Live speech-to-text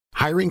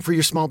Hiring for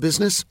your small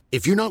business?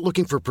 If you're not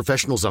looking for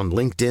professionals on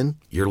LinkedIn,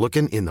 you're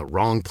looking in the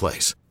wrong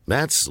place.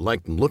 That's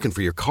like looking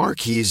for your car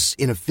keys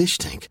in a fish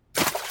tank.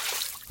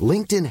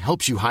 LinkedIn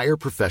helps you hire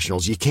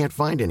professionals you can't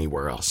find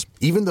anywhere else,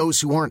 even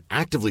those who aren't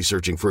actively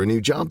searching for a new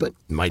job but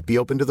might be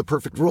open to the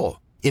perfect role.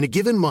 In a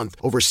given month,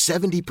 over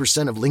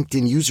 70% of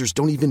LinkedIn users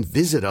don't even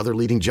visit other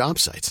leading job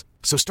sites.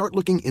 So start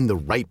looking in the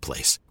right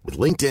place. With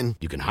LinkedIn,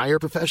 you can hire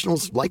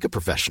professionals like a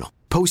professional.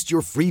 Post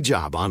your free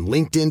job on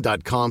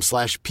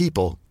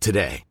linkedin.com/people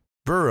today.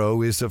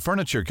 Burrow is a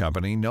furniture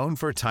company known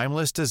for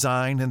timeless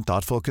design and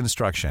thoughtful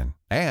construction,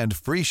 and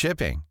free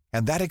shipping,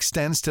 and that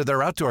extends to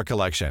their outdoor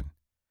collection.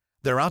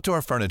 Their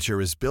outdoor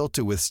furniture is built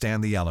to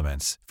withstand the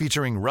elements,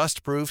 featuring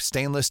rust-proof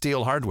stainless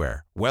steel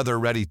hardware,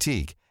 weather-ready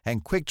teak,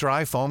 and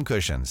quick-dry foam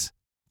cushions.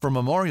 For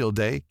Memorial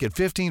Day, get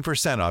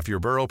 15% off your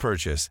Burrow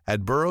purchase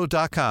at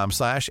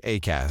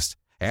burrow.com/ACAST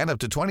and up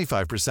to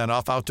 25%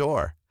 off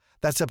outdoor.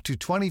 That's up to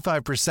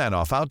 25%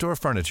 off outdoor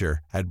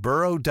furniture at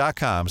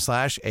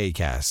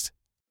burrow.com/ACAST.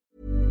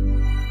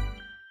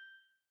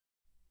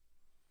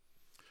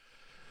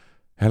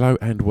 Hello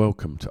and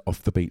welcome to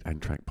Off the Beat and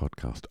Track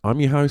podcast. I'm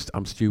your host,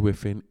 I'm Stu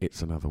Whiffin.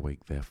 It's another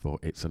week, therefore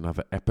it's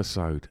another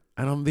episode.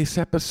 And on this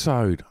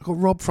episode, I got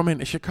Rob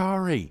from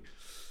Shikari.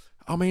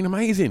 I mean,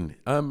 amazing.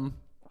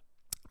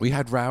 We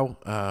had Ral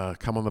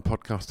come on the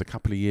podcast a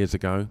couple of years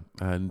ago,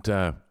 and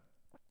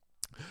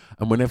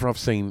whenever I've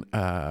seen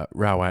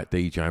Ral out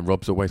DJing,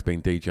 Rob's always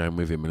been DJing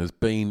with him, and has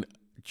been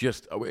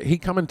just he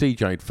come and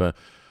DJ'd for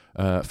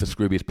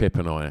Scroobius Pip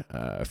and I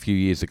a few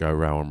years ago,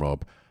 Ral and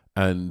Rob,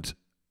 and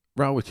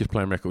Ral was just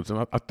playing records,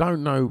 and I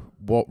don't know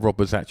what Rob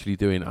was actually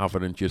doing other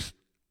than just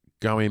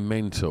going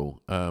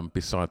mental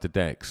beside the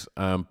decks,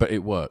 but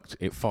it worked.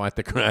 It fired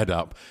the crowd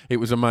up. It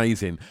was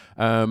amazing.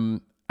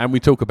 And we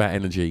talk about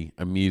energy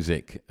and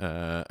music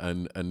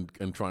and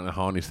trying to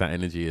harness that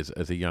energy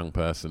as a young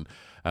person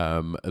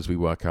as we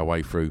work our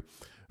way through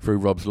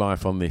Rob's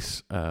life on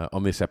this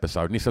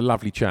episode. And it's a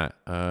lovely chat.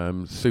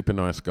 Super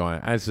nice guy,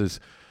 as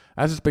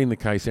has been the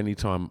case any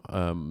time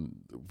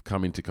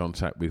come into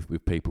contact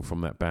with people from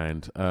that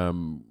band.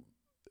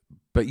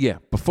 But yeah,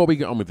 before we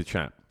get on with the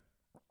chat,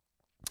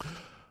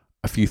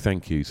 a few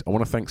thank yous. I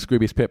want to thank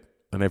Scroobius Pip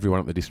and everyone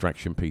at the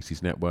Distraction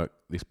Pieces Network.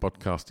 This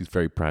podcast is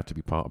very proud to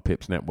be part of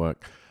Pip's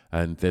network,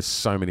 and there's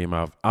so many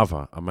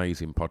other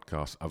amazing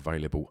podcasts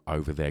available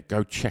over there.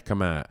 Go check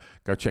them out.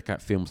 Go check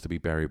out Films to Be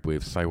Buried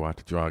With, Say Why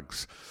to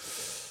Drugs,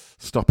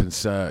 Stop and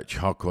Search,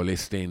 Hardcore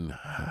Listing,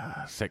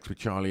 Sex with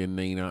Charlie and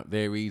Nina.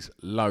 There is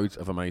loads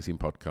of amazing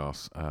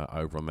podcasts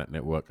over on that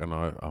network, and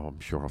I'm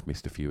sure I've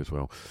missed a few as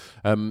well.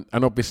 And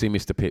obviously,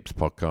 Mr. Pip's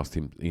podcast,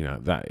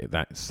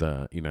 that's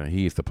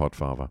he is the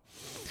podfather.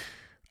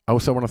 I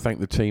also want to thank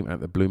the team at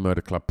the Blue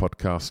Murder Club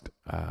podcast,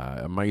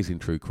 amazing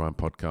true crime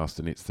podcast,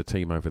 and it's the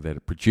team over there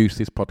that produce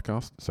this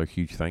podcast, so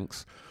huge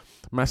thanks.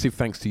 Massive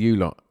thanks to you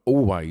lot,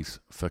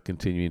 always, for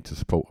continuing to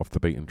support Off the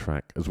Beaten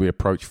Track. As we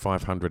approach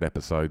 500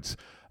 episodes,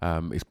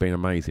 it's been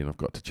amazing. I've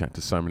got to chat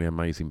to so many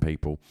amazing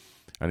people,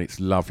 and it's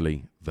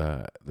lovely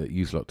that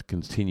you lot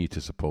continue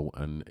to support,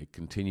 and it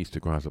continues to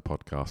grow as a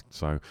podcast,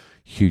 so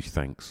huge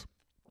thanks.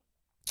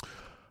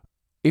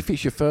 If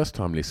it's your first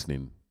time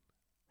listening,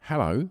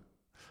 hello.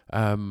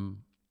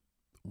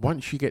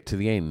 Once you get to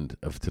the end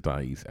of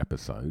today's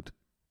episode,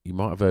 you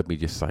might have heard me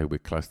just say we're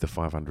close to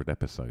 500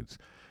 episodes.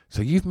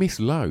 So you've missed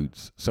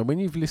loads. So when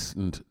you've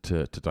listened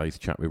to today's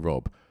chat with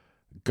Rob,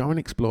 go and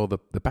explore the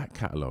back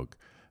catalogue.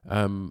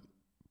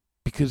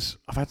 Because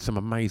I've had some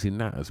amazing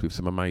natters with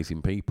some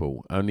amazing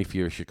people. And if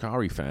you're a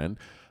Shikari fan,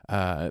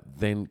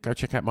 then go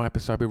check out my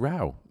episode with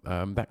Ral.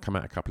 That came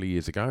out a couple of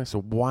years ago. It's a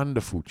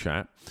wonderful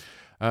chat.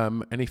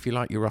 And if you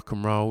like your rock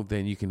and roll,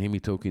 then you can hear me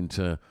talking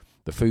to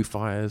the Foo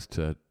Fighters,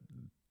 to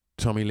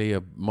Tommy Lee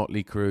of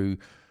Motley Crue,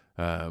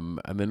 and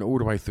then all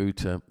the way through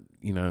to,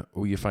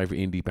 all your favourite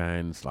indie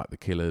bands like the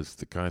Killers,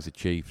 the Kaiser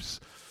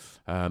Chiefs,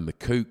 the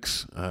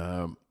Kooks,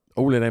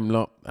 all of them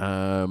lot.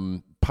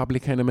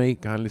 Public Enemy,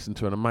 go and listen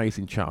to an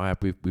amazing chat I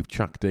had with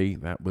Chuck D.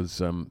 That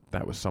was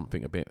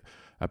something a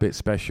bit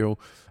special.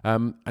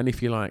 And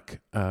if you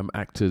like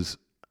actors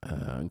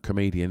and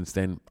comedians,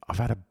 then I've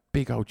had a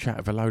big old chat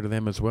with a load of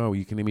them as well.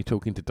 You can hear me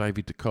talking to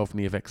David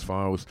Duchovny of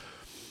X-Files,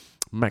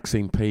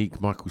 Maxine Peake,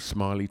 Michael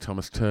Smiley,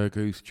 Thomas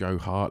Turgoose, Joe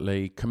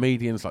Hartley,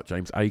 comedians like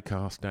James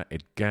Acaster,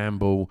 Ed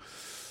Gamble,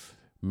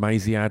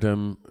 Maisie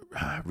Adam,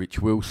 Rich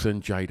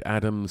Wilson, Jade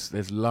Adams.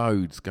 There's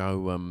loads.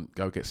 Go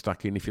get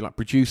stuck in. If you like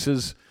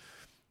producers,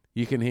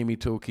 you can hear me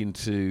talking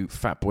to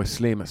Fatboy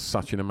Slim. That's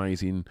such an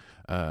amazing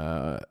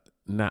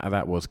natter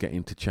that was,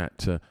 getting to chat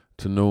to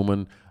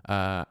Norman.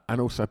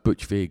 And also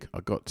Butch Vig.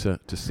 I got to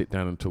sit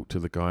down and talk to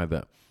the guy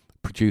that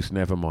produced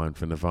Nevermind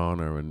for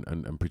Nirvana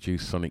and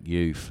produced Sonic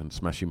Youth and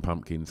Smashing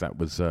Pumpkins. That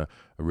was a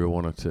real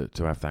honour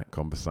to have that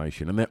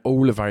conversation. And they're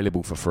all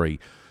available for free.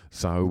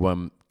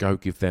 So go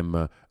give them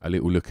a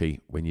little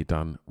looky when you're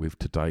done with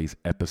today's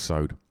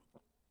episode.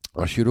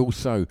 I should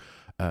also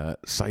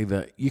say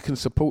that you can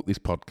support this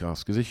podcast,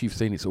 because as you've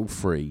seen, it's all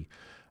free.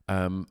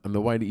 And the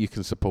way that you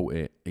can support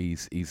it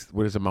is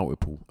there's a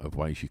multiple of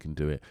ways you can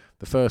do it.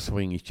 The first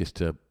thing is just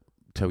to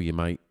tell your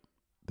mate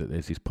that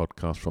there's this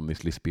podcast from this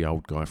lispy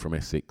old guy from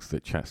Essex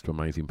that chats to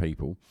amazing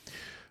people.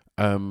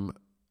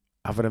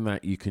 Other than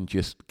that, you can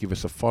just give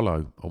us a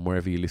follow on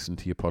wherever you listen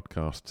to your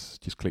podcasts.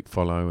 Just click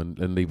follow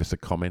and leave us a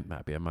comment.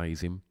 That'd be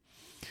amazing.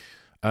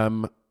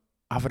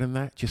 Other than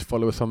that, just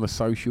follow us on the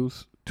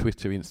socials,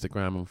 Twitter,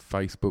 Instagram and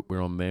Facebook.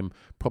 We're on them.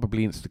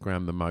 Probably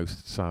Instagram the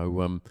most.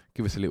 So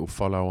give us a little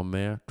follow on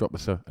there. Drop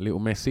us a little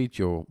message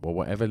or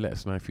whatever. Let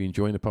us know if you're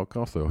enjoying the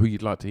podcast or who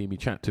you'd like to hear me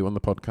chat to on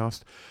the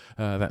podcast.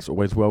 That's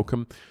always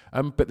welcome.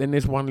 But then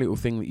there's one little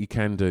thing that you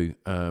can do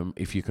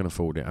if you can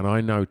afford it. And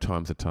I know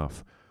times are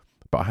tough,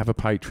 but I have a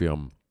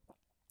Patreon.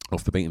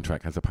 Off the Beaten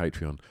Track has a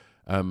Patreon.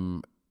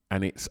 And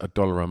it's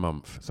 $1 a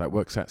month. So it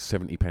works out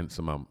 70 pence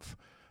a month.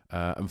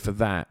 And for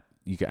that,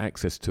 you get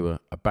access to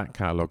a back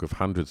catalogue of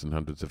hundreds and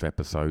hundreds of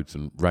episodes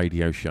and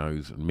radio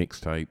shows and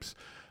mixtapes.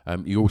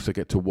 You also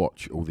get to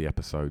watch all the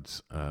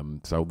episodes.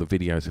 So all the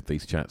videos of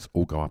these chats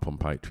all go up on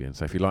Patreon.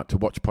 So if you like to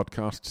watch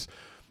podcasts,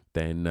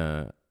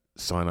 then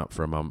sign up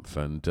for a month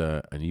and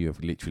you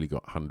have literally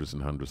got hundreds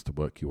and hundreds to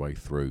work your way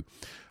through.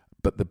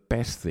 But the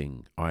best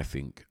thing, I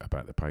think,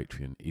 about the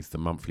Patreon is the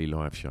monthly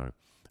live show.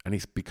 And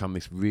it's become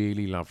this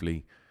really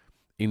lovely,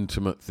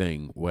 intimate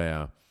thing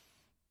where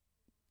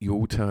you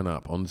all turn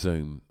up on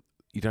Zoom.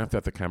 You don't have to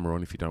have the camera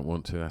on if you don't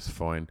want to. That's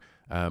fine.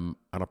 And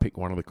I pick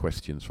one of the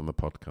questions from the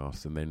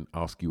podcast and then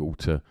ask you all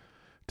to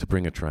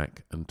bring a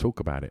track and talk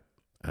about it.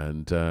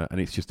 And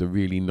it's just a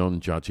really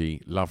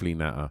non-judgy, lovely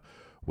natter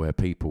where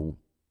people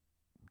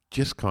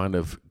just kind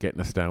of get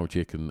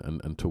nostalgic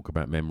and talk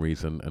about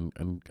memories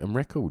and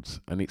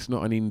records. And it's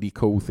not an indie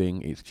cool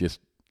thing. It's just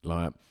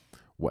like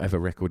whatever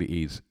record it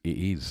is.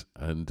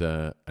 And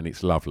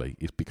it's lovely.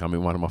 It's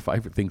becoming one of my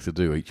favourite things to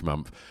do each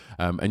month.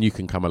 And you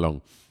can come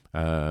along.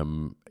 I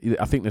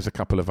think there's a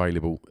couple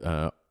available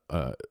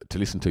to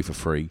listen to for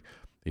free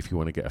if you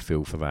want to get a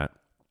feel for that.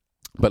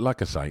 But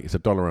like I say, it's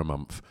 $1 a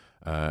month.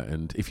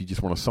 And if you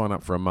just want to sign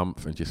up for a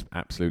month and just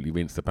absolutely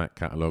rinse the back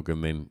catalogue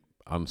and then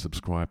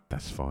unsubscribe,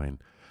 that's fine.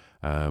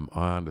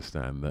 I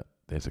understand that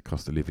there's a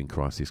cost of living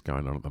crisis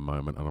going on at the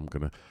moment, and I'm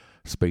going to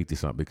speed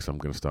this up because I'm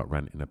going to start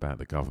ranting about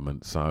the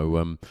government.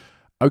 So,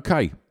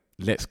 okay,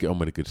 let's get on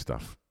with the good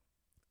stuff.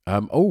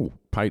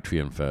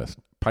 Patreon first.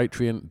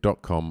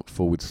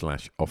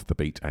 Patreon.com/Off the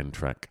Beat and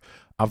Track.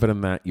 Other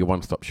than that, your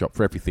one-stop shop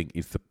for everything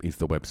is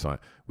the website,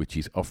 which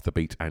is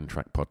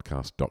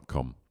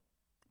offthebeatandtrackpodcast.com.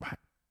 Right.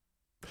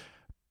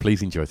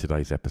 Please enjoy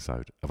today's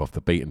episode of Off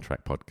the Beat and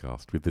Track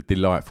podcast with the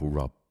delightful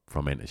Rob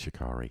from Enter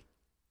Shikari.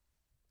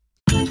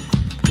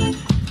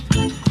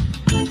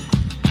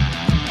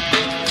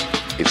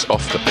 It's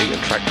Off the Beat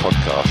and Track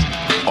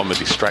podcast on the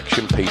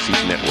Distraction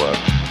Pieces Network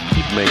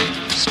with me,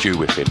 Stu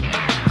Whiffin.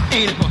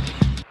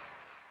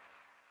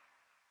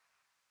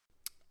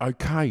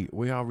 Okay,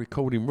 we are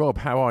recording. Rob,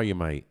 how are you,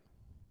 mate?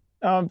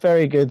 I'm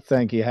very good,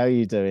 thank you. How are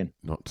you doing?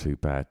 Not too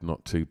bad,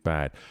 not too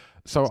bad.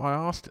 So I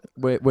asked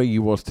where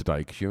you was today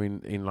because you're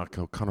in like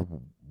a kind of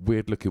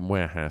weird-looking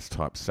warehouse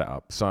type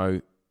setup.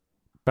 So,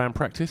 band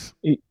practice?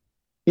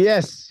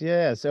 Yes,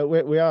 yeah. So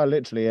we are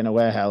literally in a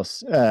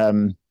warehouse,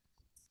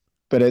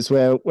 but it's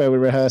where we're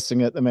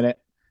rehearsing at the minute.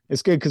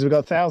 It's good because we've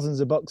got thousands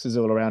of boxes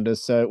all around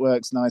us, so it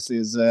works nicely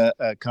as a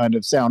kind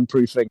of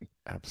soundproofing.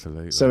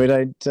 Absolutely. So we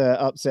don't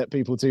upset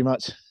people too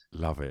much.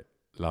 Love it.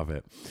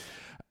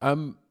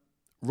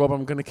 Rob,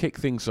 I'm going to kick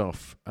things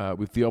off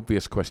with the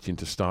obvious question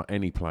to start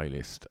any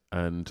playlist.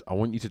 And I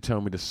want you to tell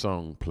me the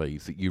song,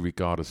 please, that you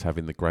regard as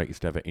having the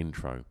greatest ever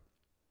intro.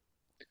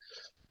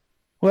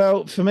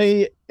 Well, for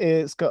me,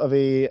 it's got to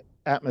be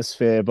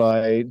Atmosphere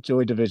by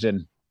Joy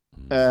Division.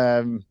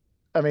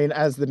 I mean,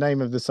 as the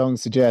name of the song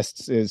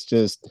suggests, it's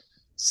just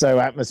so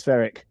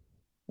atmospheric.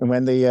 And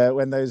when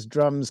those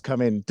drums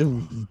come in,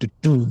 do, do,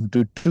 do,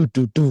 do, do,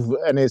 do, do,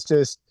 and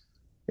it's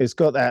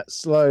got that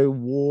slow,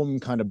 warm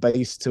kind of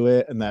bass to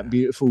it, and that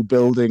beautiful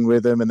building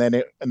rhythm, and then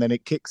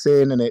it kicks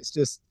in, and it's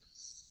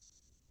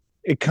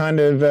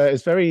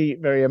very,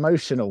 very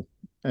emotional,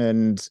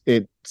 and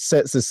it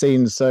sets the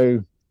scene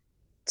so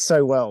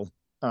well.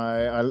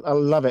 I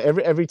love it.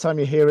 Every time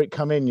you hear it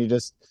come in, you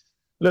just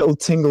little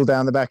tingle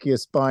down the back of your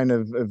spine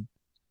of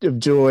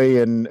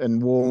joy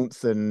and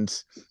warmth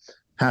and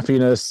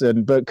happiness,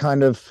 but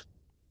kind of,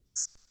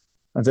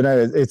 I don't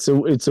know, it's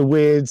a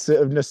weird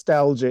sort of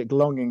nostalgic,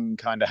 longing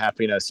kind of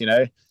happiness, you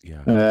know.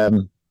 Yeah.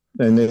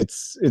 And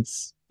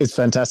it's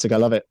fantastic. I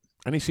love it.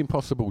 And it's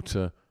impossible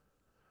to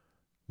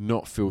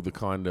not feel the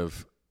kind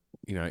of,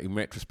 you know, in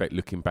retrospect,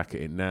 looking back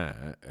at it now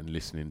and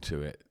listening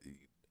to it,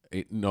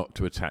 not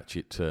to attach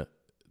it to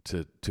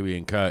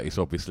Ian Curtis,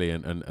 obviously,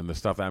 and the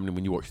stuff that happened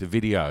when you watch the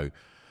video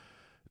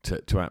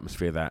to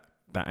Atmosphere that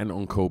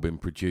Anton Corbijn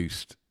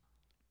produced.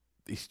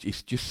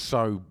 It's just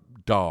so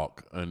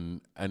dark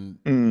and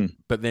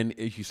but then,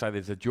 as you say,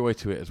 there's a joy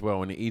to it as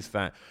well, and it is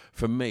that,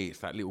 for me, it's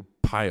that little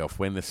payoff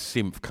when the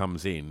synth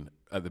comes in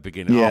at the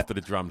beginning. Yeah. After the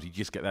drums, you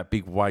just get that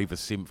big wave of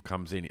synth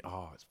comes in.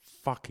 It's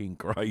fucking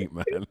great,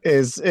 man.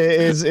 It's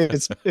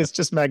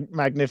just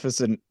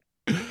magnificent.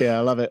 Yeah,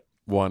 I love it.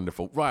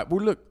 Wonderful. Right.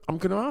 Well, look, I'm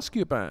going to ask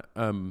you about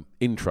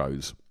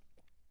intros,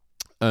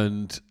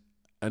 and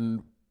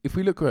if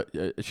we look at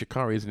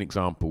Shikari as an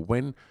example,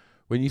 when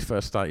you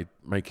first started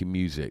making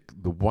music,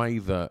 the way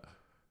that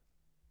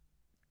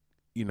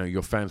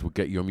your fans would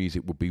get your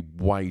music would be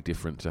way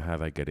different to how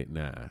they get it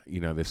now.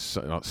 There's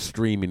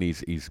streaming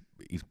is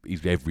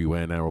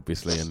everywhere now,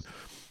 obviously,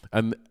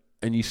 and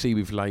you see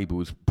with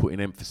labels putting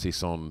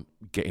emphasis on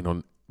getting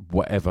on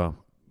whatever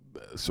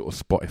sort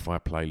of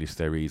Spotify playlist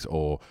there is,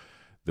 or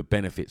the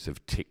benefits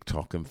of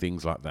TikTok and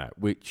things like that,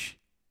 which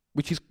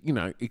is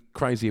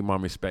crazy in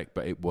one respect,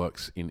 but it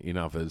works in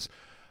others.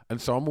 And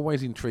so I'm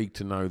always intrigued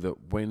to know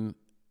that when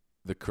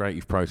the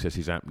creative process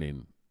is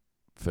happening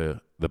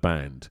for the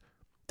band,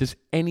 does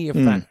any of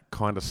that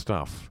kind of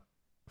stuff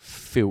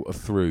filter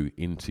through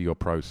into your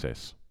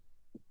process?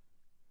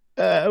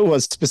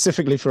 Well,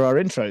 specifically for our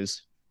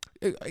intros.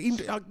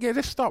 Yeah,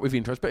 let's start with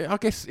intros, but I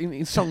guess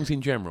in songs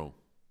in general.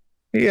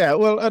 Yeah,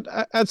 well,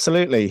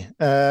 absolutely.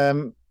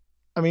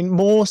 I mean,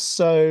 more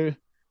so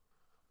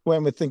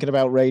when we're thinking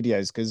about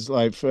radios, because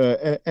like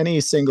for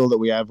any single that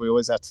we have, we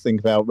always have to think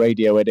about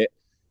radio edit.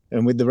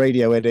 And with the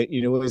radio edit,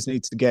 you always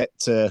need to get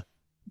to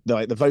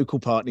like the vocal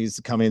part needs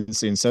to come in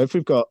soon. So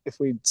if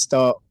we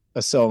start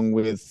a song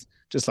with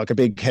just like a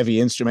big heavy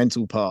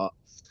instrumental part,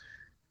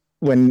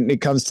 when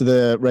it comes to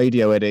the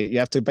radio edit, you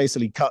have to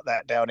basically cut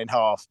that down in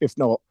half, if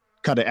not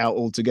cut it out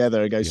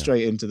altogether and go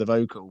straight into the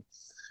vocal.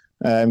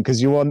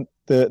 Because you want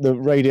the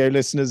radio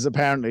listeners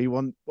apparently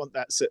want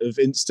that sort of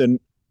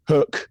instant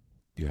hook,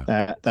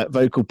 that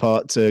vocal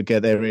part to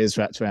get their ears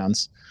wrapped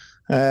around.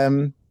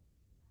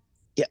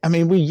 I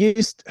mean, we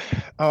used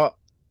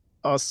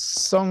our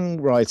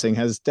songwriting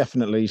has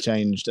definitely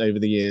changed over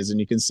the years, and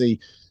you can see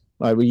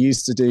like we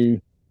used to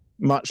do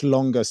much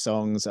longer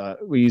songs.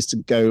 We used to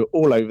go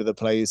all over the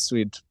place.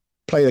 We'd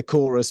play the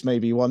chorus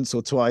maybe once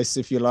or twice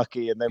if you're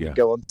lucky, and then we'd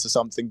go on to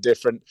something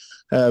different.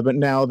 But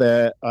now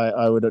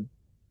I would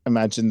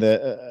imagine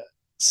that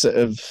sort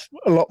of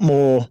a lot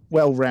more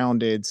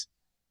well-rounded.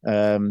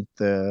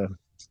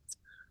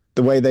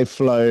 The way they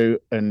flow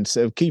and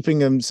sort of keeping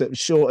them sort of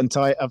short and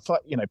tight.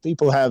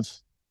 People have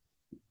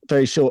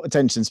very short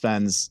attention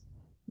spans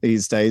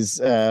these days.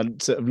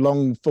 Sort of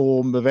long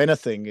form of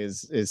anything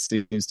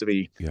seems to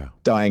be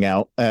dying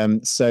out.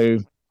 So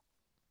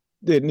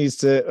it needs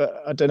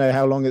to. I don't know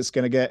how long it's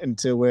going to get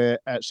until we're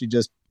actually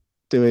just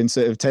doing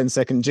sort of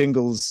 10-second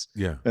jingles.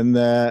 And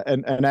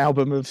an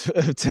album of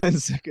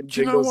 10-second jingles.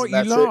 Do you know what,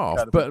 you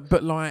laugh,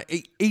 but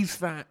like, is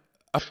that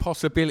a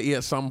possibility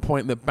at some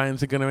point that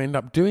bands are going to end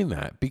up doing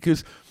that?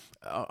 Because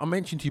I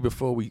mentioned to you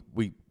before we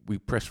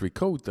press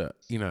record that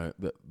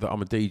that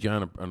I'm a DJ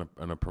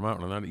and a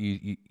promoter, and I know that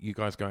you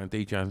guys go and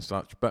DJ and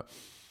such. But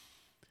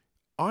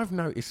I've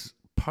noticed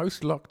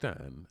post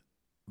lockdown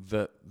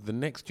that the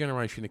next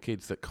generation of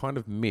kids that kind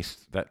of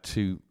missed that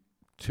two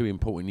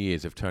important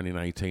years of turning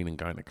 18 and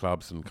going to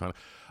clubs and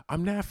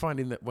I'm now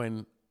finding that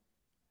when,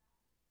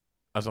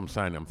 as I'm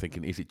saying, I'm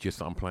thinking, is it just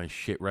that I'm playing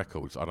shit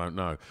records? I don't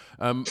know.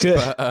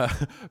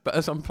 But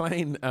as I'm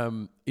playing,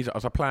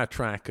 as I play a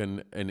track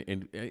and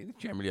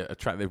generally a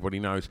track that everybody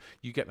knows,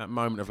 you get that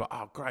moment of like,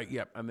 oh, great,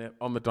 yep, and they're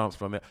on the dance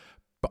floor there.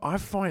 But I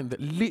find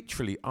that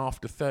literally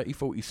after 30,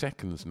 40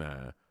 seconds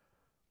now,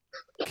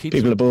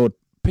 people are bored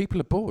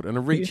and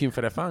are reaching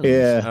for their phones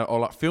or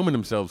like filming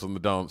themselves on the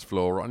dance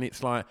floor. And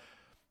it's like,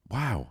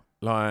 wow,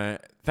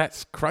 like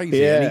that's crazy.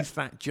 Yeah. And is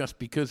that just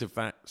because of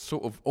that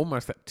sort of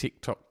almost that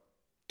TikTok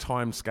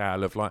time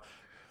scale of like,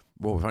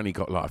 well, we've only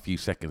got like a few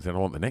seconds and I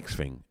want the next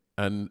thing,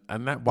 and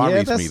that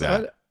worries me.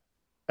 That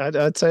I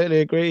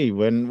totally agree.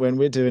 When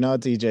we're doing our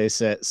DJ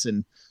sets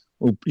and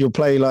you'll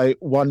play like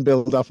one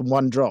build up and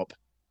one drop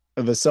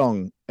of a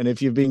song, and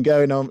if you've been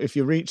going on, if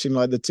you're reaching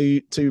like the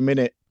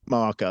 2-minute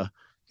marker,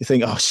 you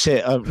think, oh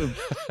shit, I'm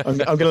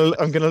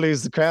gonna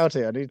lose the crowd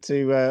here. I need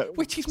to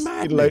which is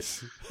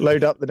madness.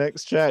 Load up the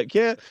next track.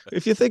 Yeah,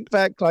 if you think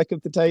back like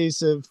of the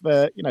days of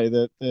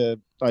the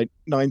like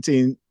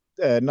 90s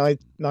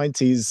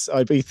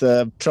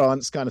Ibiza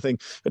trance kind of thing,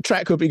 a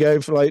track would be going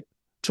for like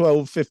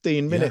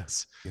 12-15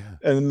 minutes,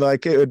 and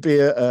like it would be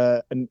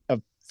a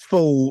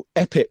full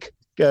epic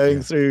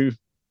going through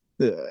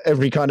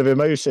every kind of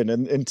emotion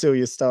until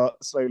you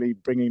start slowly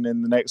bringing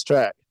in the next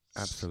track.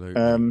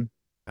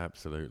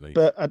 Absolutely.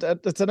 But I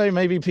don't know,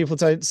 maybe people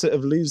don't sort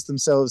of lose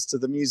themselves to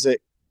the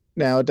music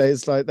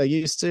nowadays like they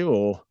used to,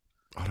 or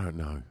I don't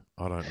know.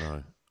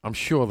 I'm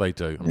sure they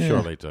do.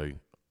 Sure they do.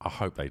 I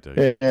hope they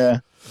do. Yeah.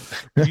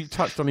 You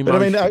touched on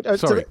emotion. But I mean,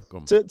 sorry.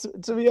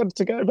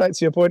 To go back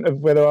to your point of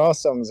whether our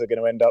songs are going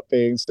to end up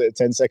being sort of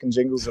 10-second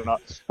jingles or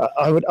not,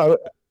 I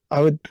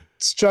would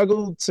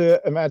struggle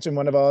to imagine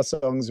one of our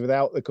songs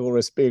without the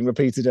chorus being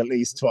repeated at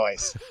least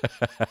twice.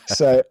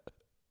 So,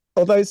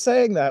 although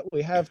saying that,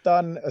 we have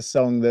done a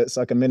song that's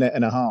like a minute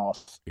and a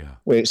half,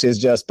 which is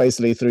just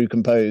basically through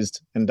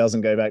composed and doesn't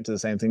go back to the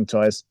same thing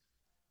twice.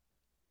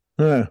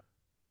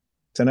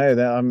 To know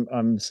that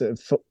I'm sort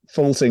of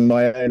faulting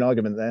my own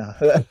argument there.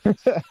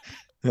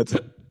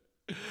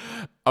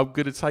 I'm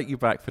going to take you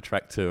back for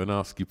track 2 and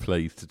ask you,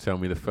 please, to tell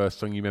me the first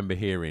song you remember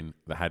hearing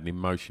that had an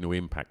emotional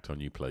impact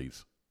on you,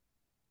 please.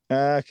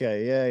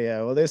 Okay,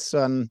 yeah. Well, this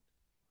one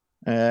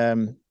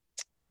I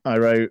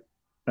wrote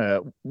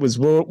was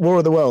War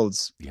of the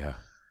Worlds. Yeah.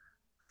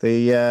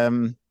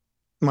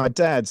 My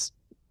dad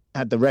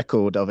had the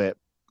record of it,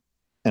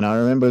 and I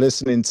remember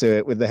listening to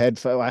it with the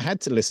headphones. I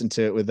had to listen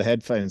to it with the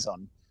headphones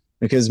on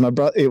because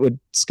it would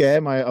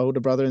scare my older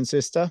brother and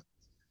sister,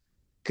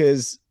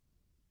 because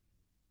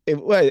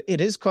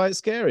it is quite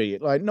scary.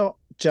 Like, not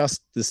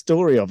just the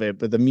story of it,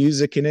 but the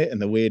music in it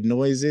and the weird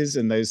noises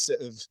and those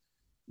sort of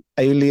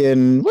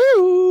alien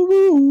woo,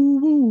 woo,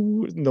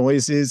 woo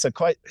noises are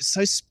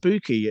so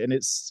spooky, and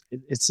it's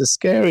a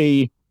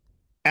scary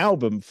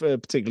album,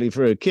 particularly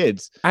for a kid.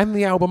 And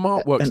the album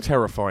artwork's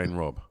terrifying,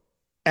 Rob.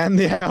 And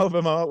the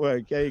album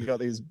artwork, yeah, you got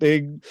these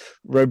big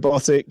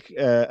robotic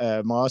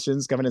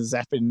Martians coming and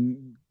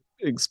zapping,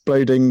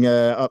 exploding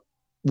up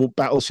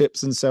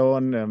battleships and so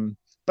on.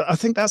 But I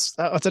think I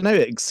don't know,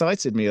 it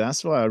excited me.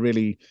 That's why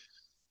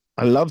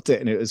I loved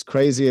it, and it was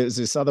crazy. It was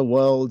this other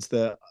world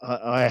that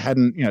I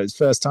hadn't, it was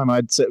the first time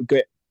I'd sort of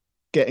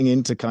getting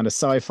into kind of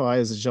sci-fi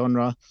as a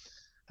genre.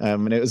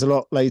 And it was a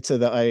lot later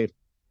that I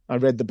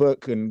read the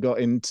book and got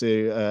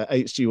into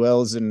H.G.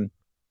 Wells and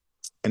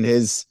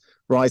his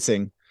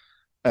writing.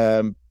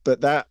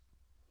 But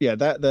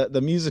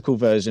the musical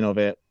version of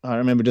it, I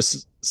remember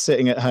just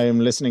sitting at home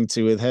listening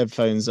to with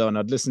headphones on.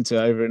 I'd listen to it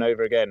over and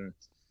over again.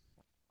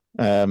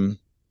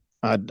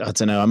 I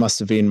don't know, I must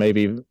have been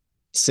maybe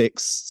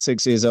six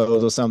years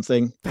old or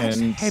something. That's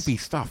heavy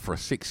stuff for a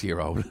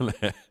 6-year-old, isn't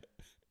it?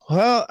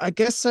 Well, I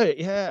guess so.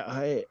 Yeah,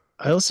 I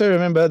also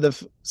remember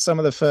some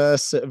of the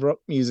first sort of rock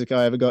music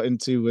I ever got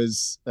into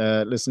was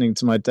listening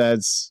to my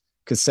dad's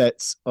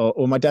cassettes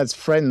or my dad's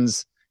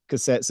friends'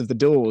 cassettes of the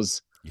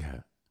Doors.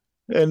 Yeah.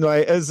 And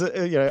like, as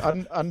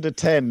under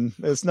 10,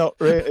 it's not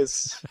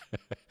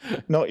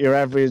your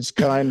average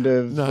kind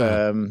of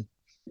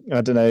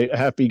I don't know,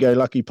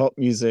 happy-go-lucky pop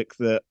music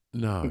that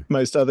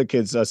most other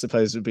kids, I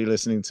suppose, would be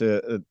listening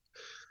to.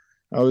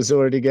 I was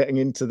already getting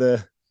into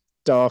the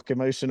dark,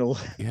 emotional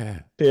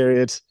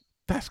period.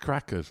 That's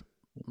crackers.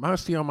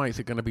 Most of your mates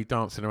are going to be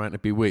dancing around to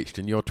Bewitched,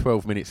 and you're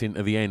 12 minutes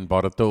into the end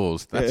by the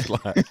Doors. That's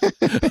like...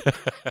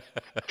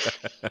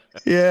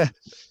 Yeah,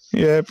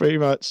 pretty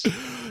much.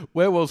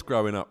 Where was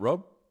growing up,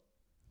 Rob?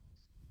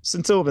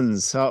 St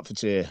Albans,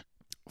 Hertfordshire.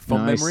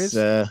 Fond memories?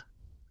 I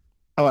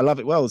love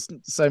it. Well,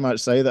 so much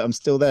so that I'm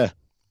still there.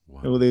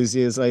 Wow. All these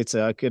years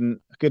later. I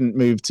couldn't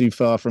move too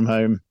far from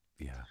home.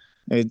 Yeah.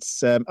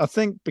 It's I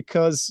think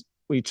because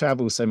we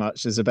travel so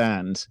much as a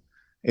band,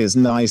 it's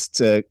nice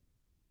to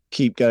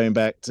keep going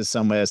back to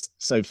somewhere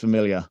so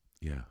familiar.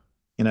 Yeah.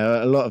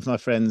 A lot of my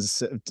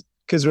friends,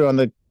 because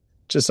we're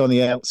just on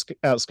the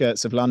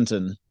outskirts of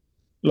London,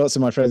 lots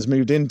of my friends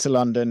moved into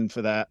London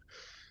for that,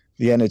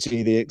 the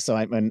energy, the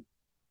excitement,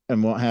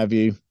 and what have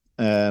you.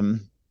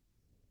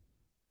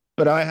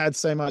 But I had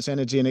so much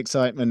energy and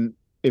excitement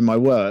in my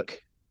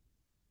work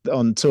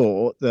on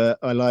tour that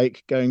I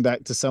like going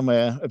back to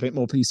somewhere a bit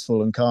more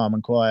peaceful and calm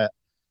and quiet.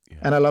 Yeah.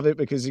 And I love it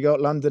because you got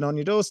London on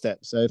your doorstep.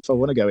 So if I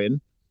want to go in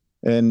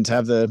and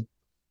have the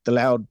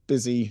loud,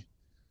 busy,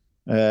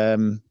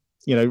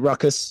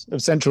 ruckus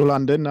of central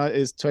London,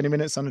 it's 20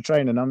 minutes on a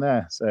train and I'm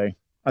there. So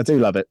I do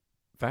love it.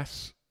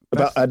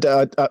 But I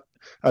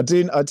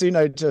do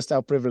know just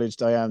how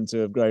privileged I am to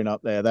have grown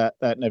up there.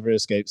 That never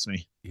escapes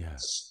me. Yeah.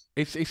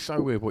 It's so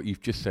weird what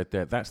you've just said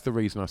there. That's the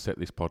reason I set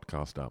this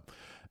podcast up.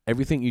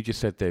 Everything you just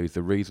said there is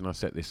the reason I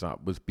set this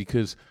up, was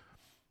because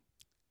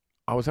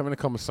I was having a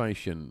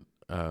conversation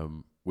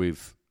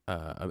with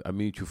a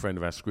mutual friend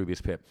of ours,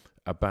 Scroobius Pip,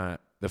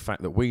 about the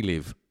fact that we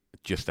live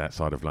just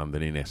outside of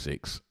London in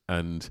Essex,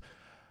 and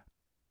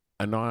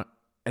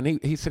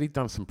he said he'd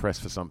done some press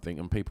for something,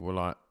 and people were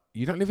like,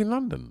 "You don't live in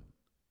London?"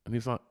 And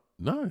he's like,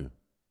 "No."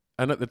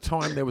 And at the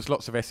time, there was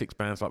lots of Essex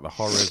bands like the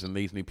Horrors and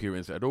these New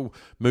Puritans that had all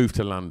moved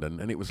to London.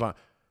 And it was like,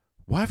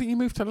 "Why haven't you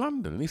moved to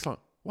London?" And he's like,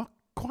 "Well,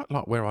 quite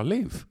like where I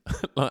live.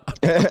 Like,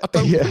 I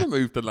don't want to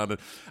move to London."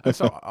 And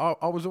so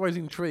I was always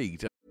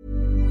intrigued.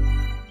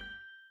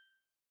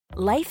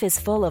 Life is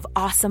full of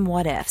awesome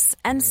what-ifs,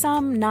 and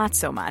some not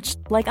so much,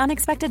 like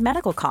unexpected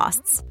medical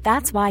costs.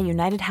 That's why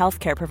United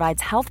Healthcare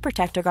provides Health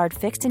Protector Guard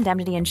fixed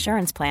indemnity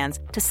insurance plans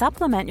to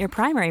supplement your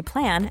primary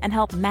plan and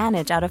help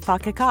manage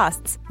out-of-pocket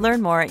costs.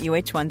 Learn more at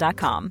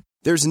uh1.com.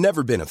 There's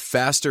never been a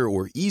faster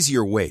or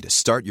easier way to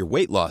start your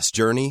weight loss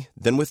journey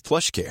than with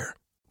PlushCare.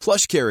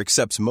 PlushCare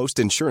accepts most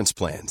insurance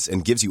plans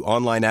and gives you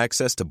online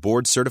access to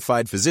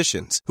board-certified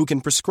physicians who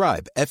can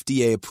prescribe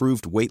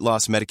FDA-approved weight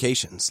loss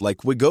medications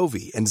like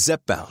Wegovy and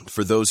Zepbound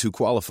for those who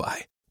qualify.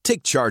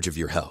 Take charge of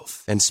your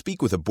health and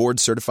speak with a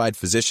board-certified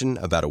physician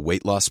about a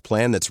weight loss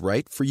plan that's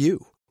right for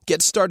you.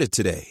 Get started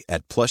today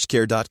at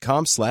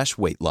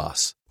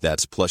plushcare.com/weightloss.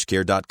 That's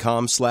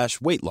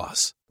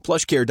plushcare.com/weightloss.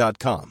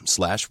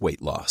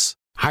 plushcare.com/weightloss.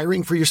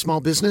 Hiring for your small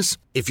business?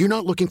 If you're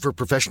not looking for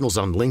professionals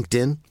on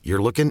LinkedIn,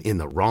 you're looking in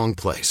the wrong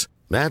place.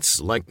 That's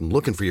like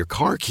looking for your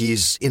car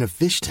keys in a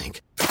fish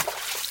tank.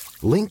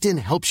 LinkedIn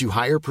helps you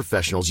hire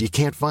professionals you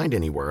can't find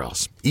anywhere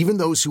else, even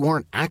those who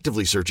aren't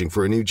actively searching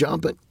for a new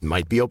job but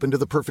might be open to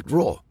the perfect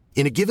role.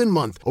 In a given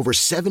month, over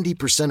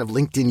 70% of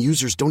LinkedIn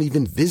users don't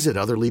even visit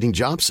other leading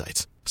job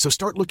sites. So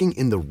start looking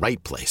in the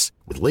right place.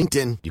 With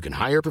LinkedIn, you can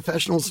hire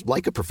professionals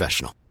like a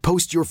professional.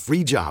 Post your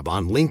free job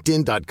on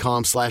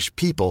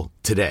linkedin.com/people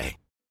today.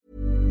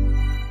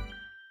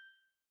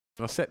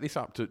 I set this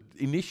up to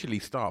initially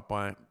start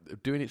by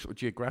doing it sort of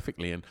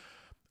geographically and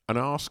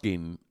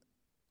asking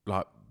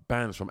like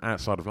bands from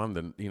outside of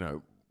London, you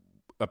know,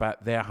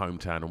 about their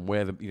hometown and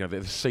where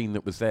the scene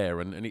that was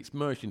there, and it's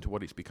merged into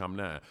what it's become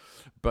now.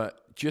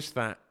 But just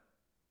that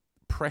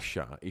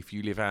pressure, if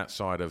you live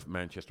outside of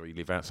Manchester or you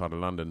live outside of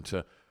London,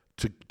 to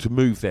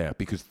move there,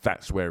 because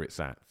that's where it's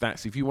at.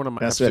 That's if you want to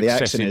have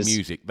success in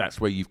music,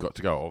 that's where you've got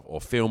to go, or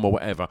film or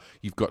whatever.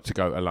 You've got to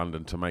go to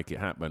London to make it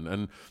happen.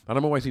 And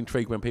I'm always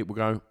intrigued when people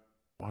go,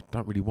 well, I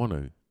don't really want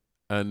to.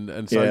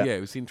 And so it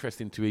was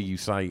interesting to hear you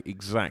say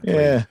exactly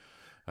what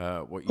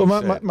you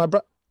said.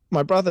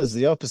 My brother's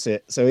the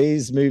opposite. So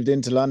he's moved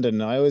into London.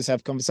 And I always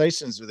have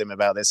conversations with him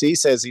about this. He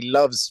says he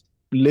loves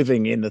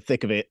living in the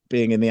thick of it,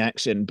 being in the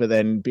action, but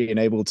then being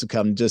able to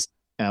come just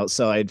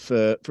outside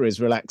for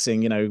his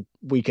relaxing,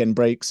 weekend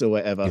breaks or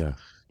whatever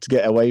to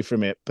get away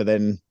from it. But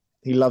then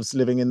he loves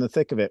living in the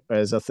thick of it.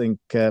 Whereas I think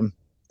I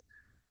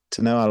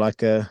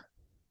like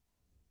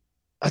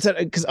I don't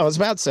know, because I was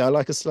about to say I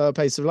like a slower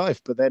pace of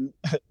life, but then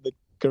the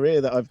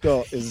career that I've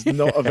got is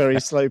not a very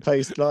slow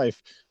paced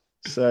life.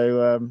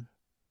 So,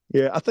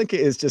 I think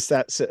it is just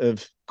that sort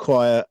of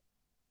quiet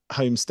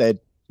homestead,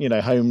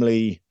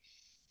 homely,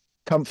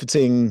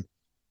 comforting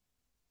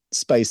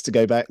space to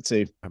go back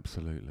to.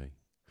 Absolutely.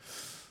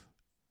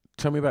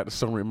 Tell me about the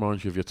song that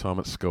reminds you of your time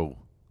at school.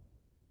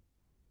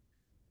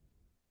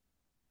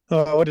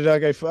 Oh, what did I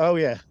go for? Oh,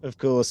 yeah, of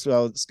course.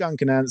 Well,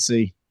 Skunk and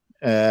Nancy.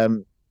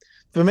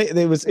 For me,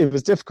 it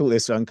was difficult,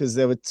 this one, because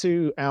there were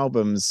two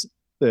albums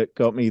that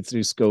got me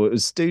through school. It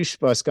was Stoosh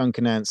by Skunk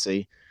and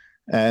Nancy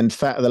and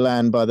Fat of the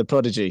Land by The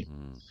Prodigy.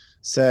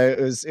 So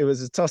it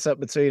was a toss up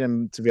between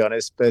them, to be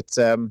honest. But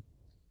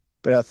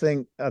I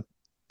think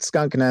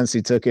Skunk and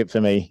Nancy took it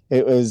for me.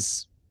 It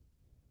was,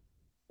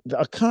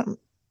 I can't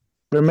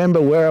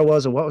remember where I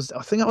was or what was.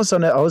 I think I was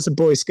I was a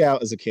Boy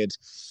Scout as a kid,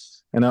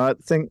 and I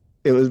think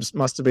it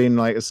must have been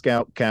like a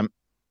scout camp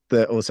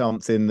or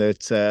something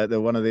that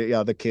one of the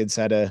other kids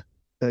had a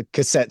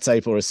cassette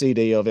tape or a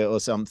CD of it or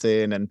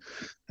something,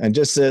 and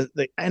just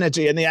the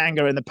energy and the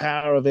anger and the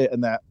power of it,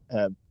 and that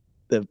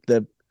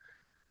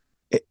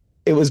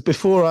it was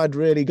before I'd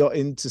really got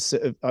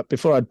into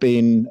before I'd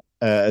been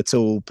at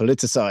all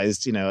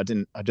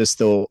politicized. I just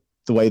thought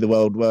the way the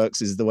world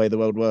works is the way the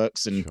world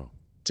works, and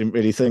didn't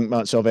really think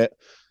much of it.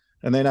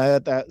 And then I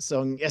heard that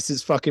song, yes,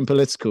 it's fucking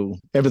political.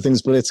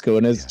 Everything's political.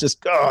 And it's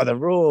just, the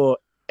raw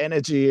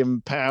energy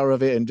and power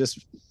of it. And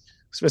just,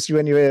 especially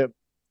when you're,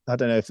 I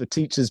don't know, if the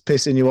teacher's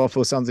pissing you off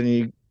or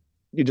something,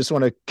 you just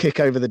want to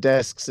kick over the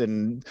desks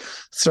and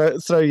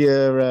throw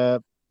your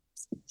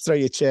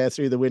chair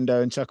through the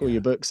window and chuck all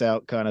your books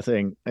out, kind of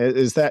thing.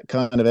 It's that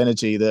kind of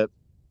energy that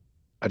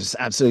I just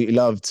absolutely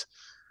loved,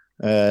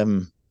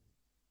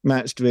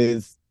 matched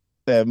with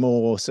the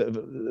more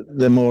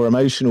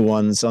emotional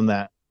ones on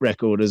that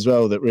record as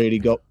well, that really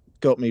got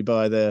me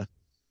by the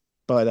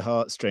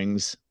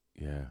heartstrings.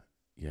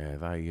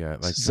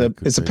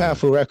 It's a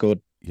powerful record.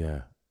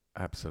 Yeah,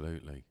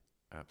 absolutely.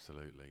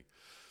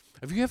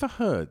 Have you ever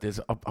heard?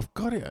 I've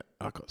got it.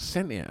 I got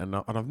sent it, and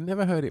I've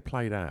never heard it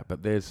played out.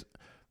 But there's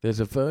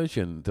a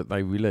version that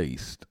they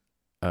released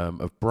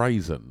of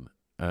Brazen,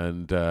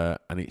 and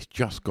it's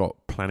just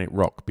got Planet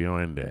Rock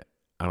behind it.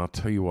 And I'll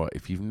tell you what,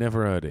 if you've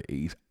never heard it,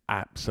 it's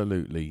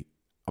absolutely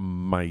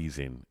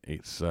amazing.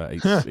 It's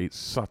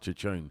such a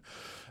tune.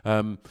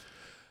 And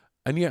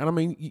I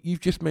mean,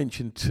 you've just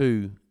mentioned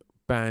two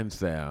bands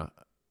there.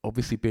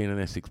 Obviously, being an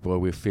Essex boy,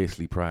 we're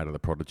fiercely proud of The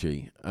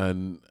Prodigy.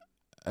 And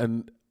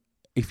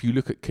if you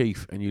look at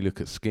Keith and you look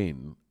at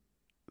Skin,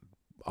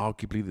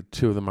 arguably the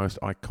two of the most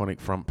iconic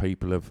front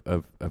people of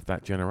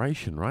that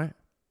generation, right?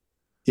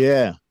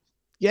 Yeah,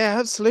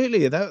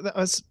 absolutely. That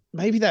was,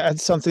 maybe that had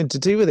something to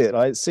do with it.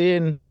 Like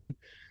seeing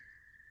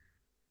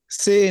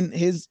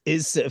his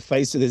sort of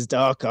face with his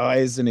dark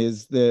eyes and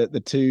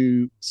the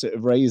two sort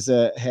of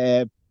razor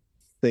hair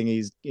thing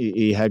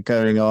he had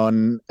going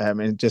on,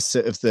 and just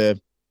sort of the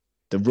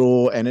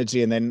raw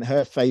energy, and then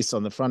her face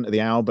on the front of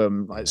the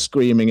album, like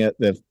screaming at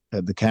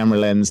the camera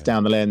lens,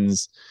 down the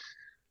lens.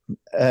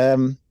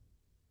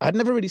 I'd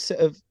never really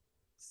sort of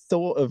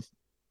thought of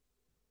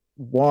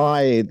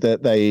why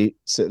that they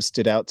sort of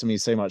stood out to me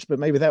so much, but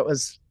maybe that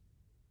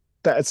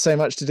had so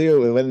much to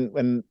do with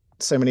when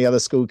so many other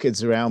school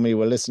kids around me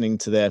were listening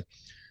to their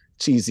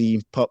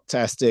cheesy,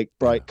 pop-tastic,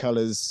 bright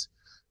colours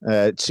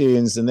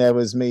tunes, and there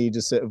was me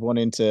just sort of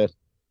wanting to,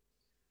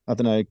 I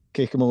don't know,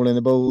 kick them all in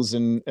the balls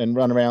and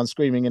run around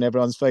screaming in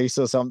everyone's face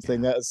or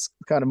something. That's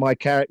kind of my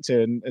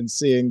character, and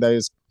seeing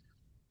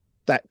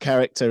that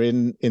character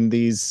in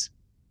these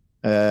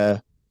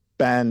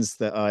bands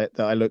that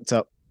I looked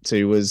up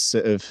to was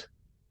sort of,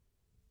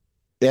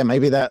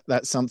 maybe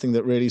that's something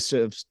that really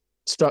sort of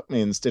struck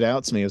me and stood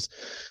out to me.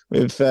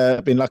 We've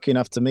been lucky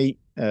enough to meet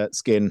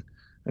Skin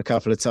a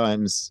couple of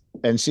times,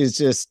 and she's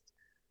just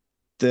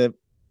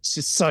she's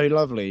just so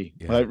lovely,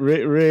 Yeah. like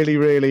really,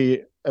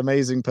 really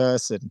amazing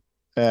person.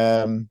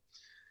 And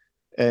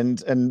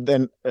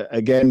then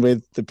again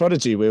with the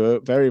Prodigy, we were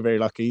very, very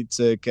lucky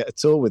to get a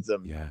tour with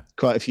them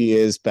quite a few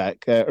years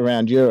back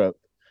around Europe.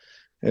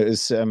 It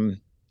was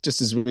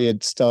just as we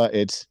had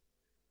started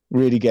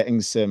really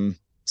getting some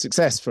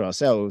success for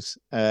ourselves.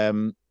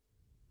 And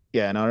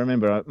I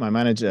remember my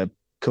manager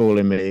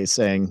calling me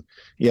saying,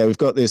 yeah, we've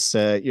got this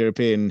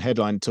European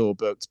headline tour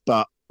booked,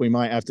 but we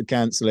might have to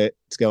cancel it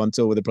to go on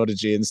tour with the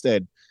Prodigy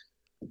instead.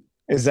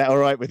 Is that all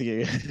right with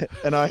you?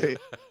 And I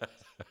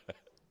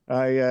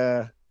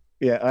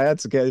had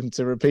to get him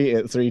to repeat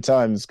it 3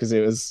 times because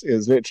it was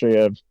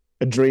literally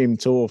a dream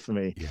tour for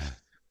me. Yeah.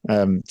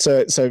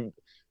 So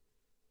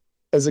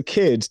as a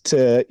kid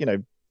to,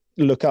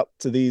 look up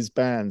to these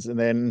bands and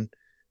then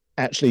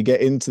actually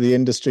get into the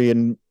industry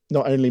and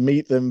not only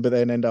meet them, but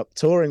then end up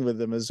touring with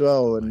them as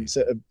well. And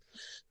sort of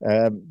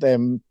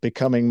them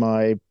becoming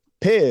my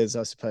peers,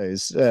 I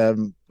suppose,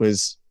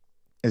 is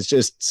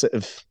just sort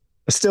of,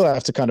 I still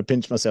have to kind of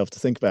pinch myself to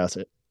think about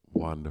it.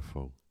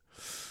 Wonderful.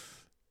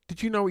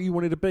 Did you know what you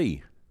wanted to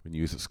be when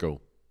you was at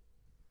school?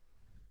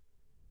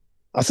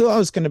 I thought I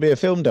was going to be a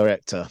film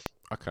director.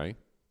 Okay.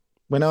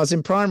 When I was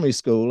in primary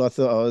school, I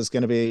thought I was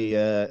going to be,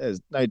 there's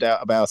no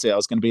doubt about it, I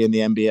was going to be in the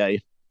NBA.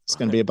 I was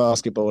going to be a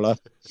basketballer.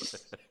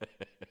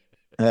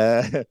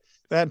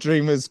 That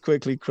dream was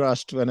quickly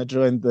crushed when I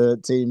joined the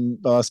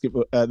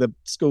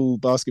school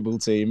basketball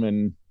team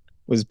and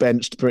was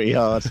benched pretty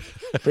hard,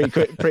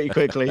 pretty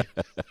quickly.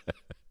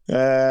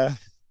 But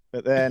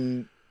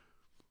then,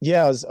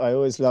 I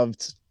always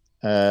loved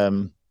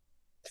film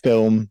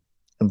and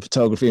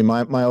photography.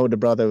 My older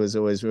brother was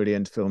always really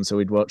into film, so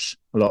we'd watch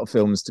a lot of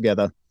films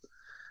together.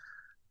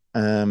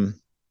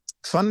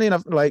 Funnily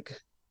enough, like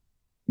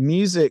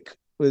music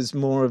was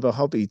more of a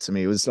hobby to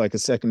me. It was like a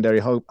secondary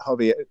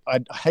hobby. I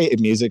hated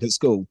music at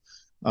school.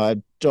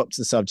 I dropped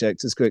the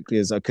subject as quickly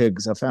as I could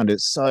because I found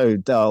it so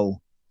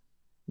dull.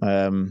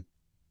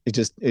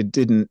 It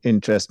didn't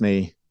interest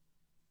me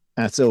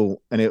at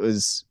all. And it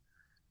was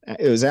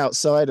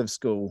outside of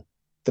school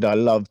that I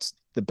loved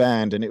the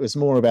band, and it was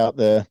more about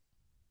the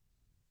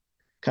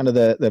kind of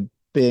the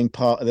being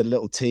part of the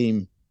little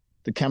team,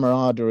 the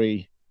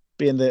camaraderie,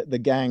 being the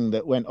gang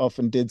that went off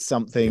and did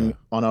something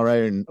on our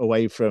own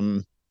away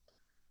from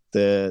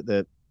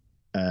away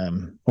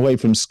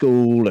from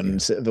school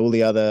and sort of all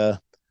the other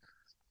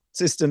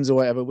systems or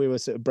whatever. We were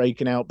sort of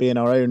breaking out, being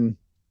our own,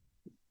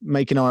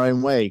 making our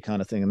own way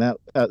kind of thing. And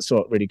that's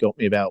what really got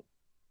me about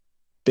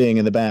being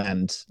in the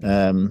band.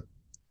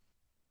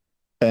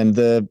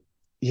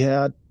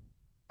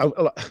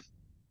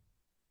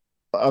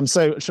 I'm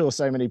so sure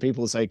so many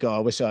people say, God, I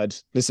wish I'd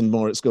listened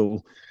more at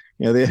school.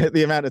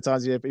 The amount of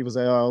times you hear people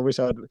say, oh, I wish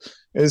I'd.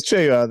 It's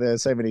true.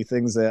 There's so many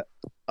things that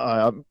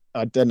I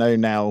don't know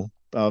now.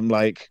 I'm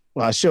like,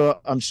 well,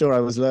 I'm sure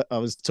I was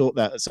taught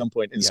that at some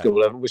point in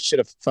school. I should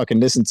have fucking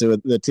listened to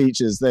the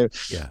teachers. They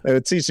were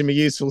teaching me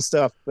useful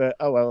stuff, but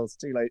oh well, it's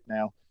too late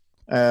now.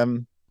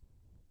 And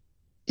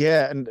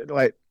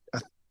like I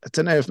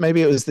don't know if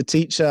maybe it was the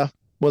teacher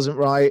wasn't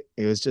right.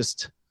 He was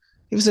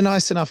a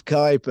nice enough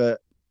guy,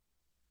 but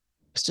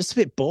it's just a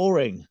bit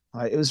boring.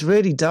 Like, it was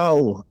really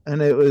dull,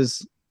 and it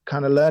was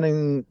kind of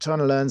trying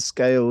to learn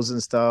scales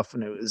and stuff,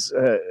 and it was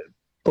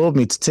bored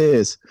me to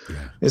tears.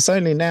 It's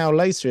only now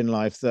later in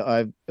life that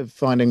I'm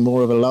finding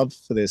more of a love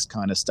for this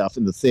kind of stuff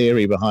and the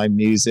theory behind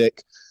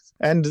music,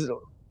 and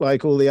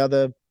like all the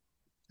other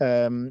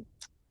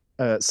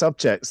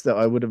subjects that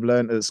I would have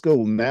learned at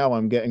school. Now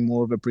I'm getting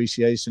more of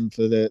appreciation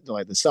for the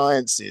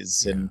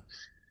sciences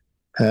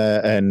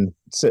and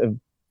sort of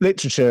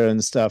literature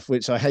and stuff,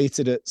 which I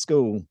hated at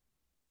school.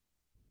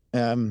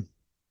 But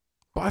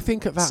I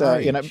think at that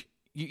age,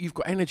 you've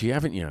got energy,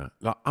 haven't you?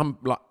 Like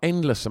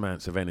endless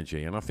amounts of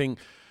energy. And I think,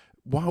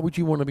 why would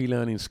you want to be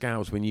learning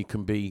scales when you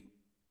can be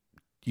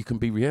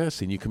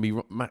rehearsing, you can be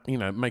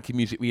making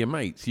music with your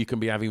mates, you can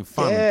be having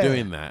fun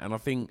doing that. And I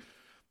think,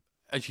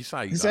 as you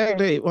say,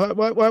 exactly. Why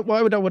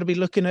would I want to be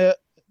looking at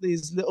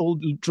these little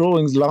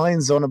drawings,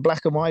 lines on a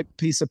black and white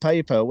piece of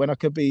paper when I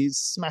could be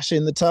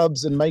smashing the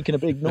tubs and making a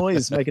big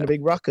noise, making a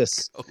big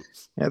ruckus?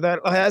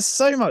 That's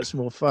so much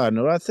more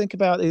fun. What I think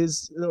about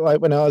is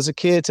like when I was a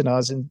kid and I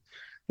was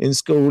in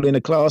school in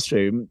a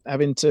classroom,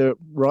 having to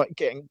write,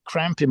 getting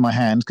cramp in my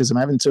hand because I'm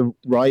having to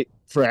write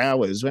for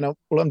hours when all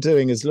I'm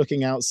doing is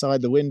looking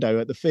outside the window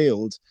at the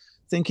field,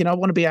 thinking I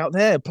want to be out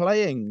there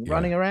playing,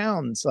 running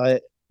around. So I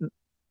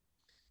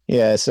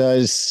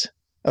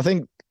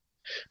think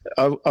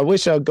I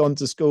wish I'd gone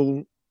to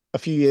school a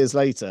few years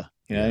later,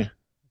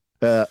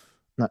 but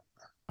no,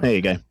 there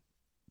you go.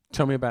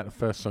 Tell me about the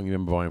first song you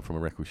remember buying from a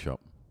record shop.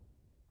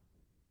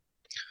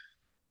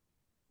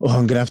 Oh,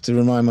 I'm going to have to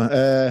remind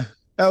the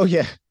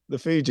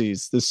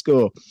Fugees, the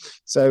score.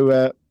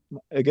 So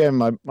again,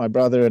 my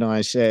brother and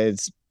I shared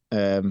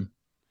a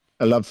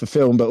love for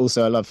film, but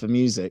also a love for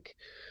music.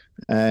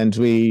 And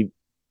we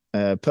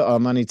put our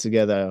money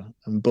together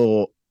and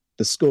bought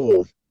the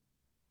score.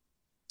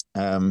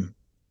 And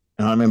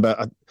I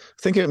remember,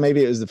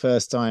 maybe it was the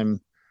first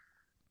time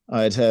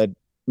I had heard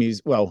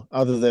music. Well,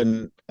 other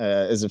than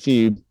there's a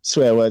few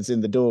swear words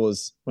in the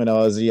Doors when I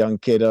was a young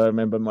kid. I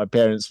remember my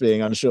parents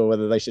being unsure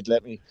whether they should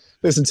let me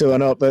listen to or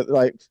not. But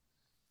like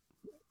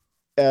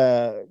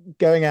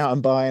going out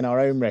and buying our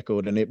own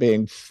record and it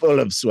being full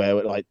of swear,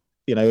 like,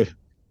 you know,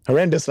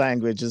 horrendous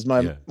language, as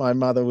my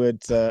mother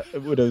would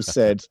have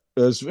said,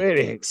 it was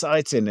really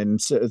exciting.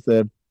 And sort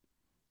of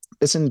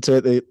listen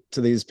to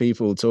these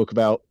people talk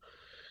about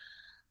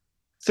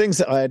things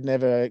that I had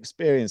never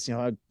experienced. You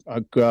know,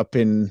 I grew up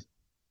in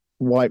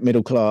white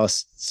middle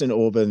class St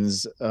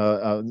Albans,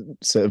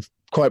 sort of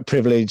quite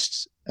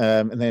privileged,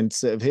 and then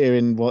sort of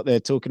hearing what they're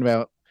talking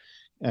about,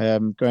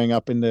 growing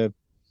up in the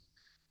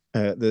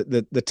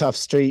tough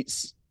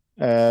streets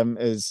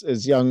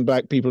as young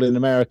black people in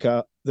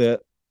America,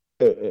 that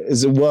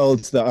is a world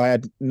that I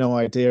had no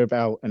idea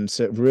about, and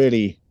sort of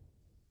really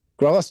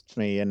grasped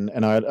me,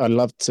 and I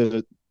love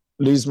to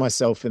lose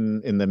myself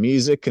in the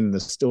music and the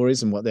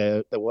stories and what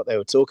they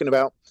were talking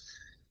about.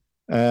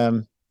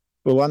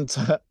 But one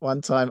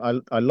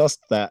time I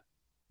lost that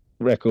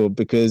record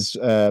because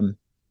I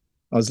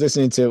was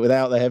listening to it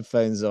without the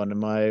headphones on, and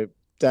my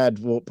dad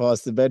walked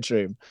past the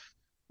bedroom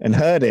and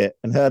heard it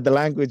and heard the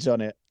language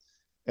on it,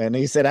 and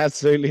he said,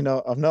 "Absolutely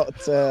not. I'm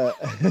not.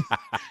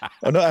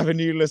 I'm not having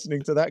you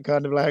listening to that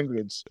kind of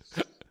language."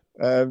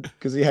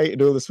 Because he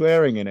hated all the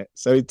swearing in it,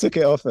 so he took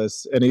it off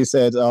us, and he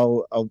said,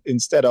 "I'll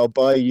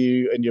buy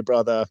you and your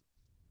brother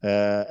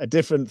a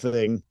different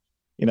thing,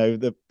 you know,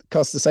 that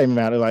costs the same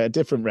amount, of like a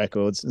different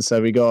records." And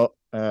so we got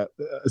an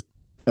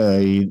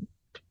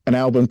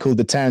album called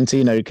The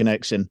Tarantino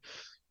Connection,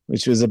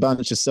 which was a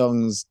bunch of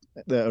songs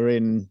that are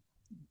in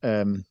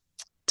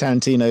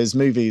Tarantino's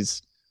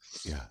movies.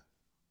 Yeah.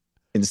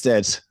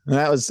 Instead, and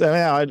that was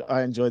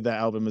I enjoyed that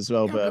album as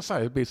well. But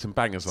there'd be some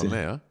bangers on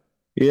there.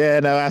 Yeah,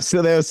 no,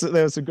 absolutely.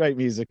 There was some great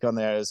music on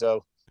there as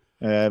well.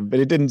 But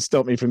it didn't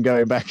stop me from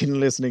going back and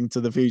listening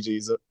to the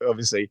Fugees,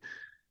 obviously.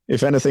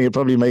 If anything, it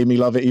probably made me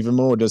love it even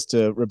more just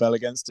to rebel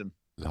against them.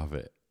 Love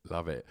it.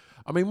 I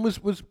mean,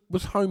 was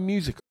home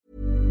music?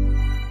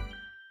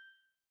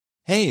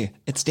 Hey,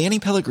 it's Danny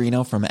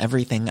Pellegrino from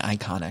Everything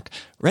Iconic.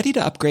 Ready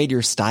to upgrade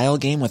your style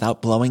game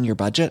without blowing your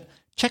budget?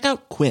 Check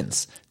out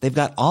Quince. They've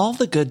got all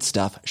the good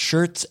stuff,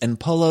 shirts and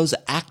polos,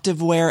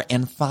 activewear,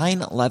 and fine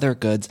leather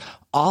goods,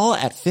 all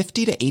at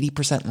 50 to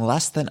 80%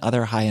 less than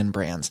other high-end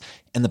brands.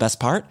 And the best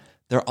part?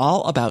 They're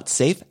all about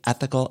safe,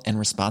 ethical, and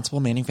responsible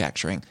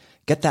manufacturing.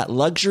 Get that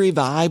luxury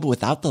vibe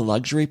without the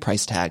luxury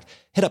price tag.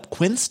 Hit up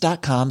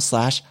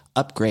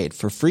quince.com/upgrade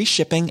for free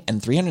shipping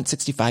and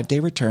 365-day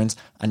returns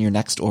on your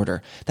next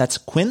order. That's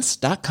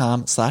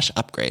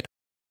quince.com/upgrade.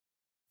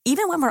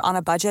 Even when we're on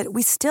a budget,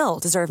 we still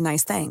deserve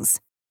nice things.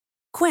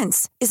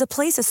 Quince is a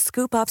place to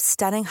scoop up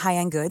stunning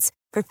high-end goods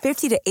for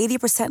 50 to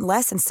 80%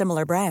 less than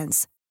similar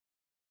brands.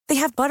 They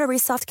have buttery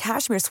soft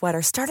cashmere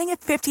sweaters starting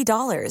at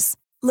 $50,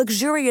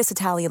 luxurious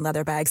Italian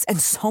leather bags, and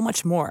so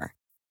much more.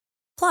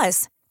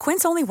 Plus,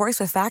 Quince only works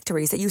with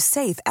factories that use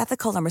safe,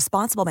 ethical, and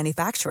responsible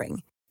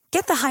manufacturing.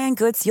 Get the high-end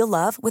goods you'll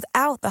love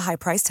without the high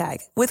price tag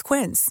with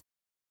Quince.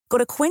 Go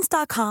to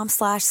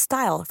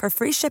quince.com/style for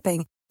free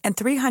shipping and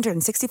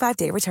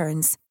 365-day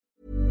returns.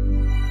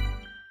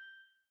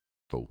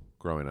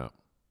 Growing up.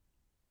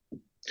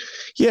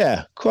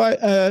 Yeah, quite.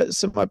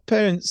 So my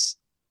parents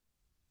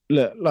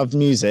loved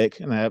music,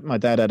 and my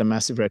dad had a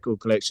massive record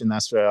collection.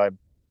 That's where I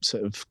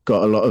sort of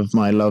got a lot of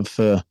my love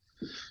for.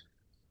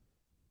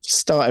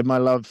 Started my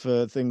love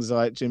for things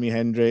like Jimi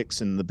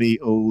Hendrix and the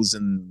Beatles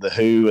and the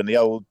Who and the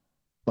old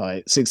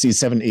like 60s,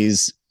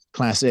 70s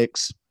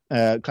classics,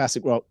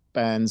 classic rock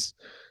bands.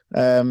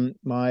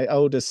 My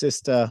older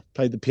sister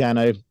played the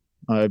piano.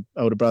 My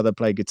older brother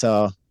played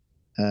guitar.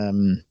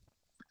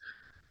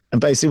 And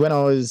basically, when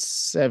I was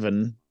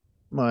 7,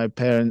 my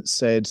parents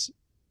said,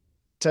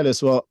 "Tell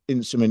us what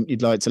instrument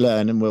you'd like to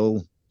learn and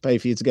we'll pay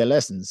for you to get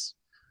lessons."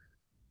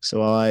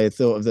 So I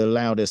thought of the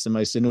loudest and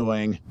most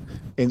annoying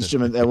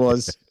instrument there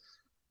was,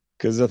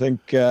 because I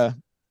think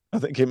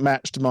it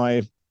matched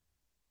my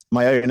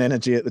own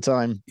energy at the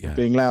time,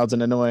 being loud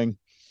and annoying.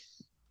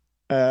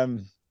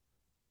 So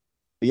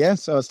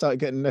I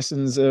started getting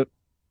lessons at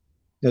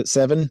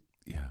 7.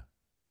 Yeah.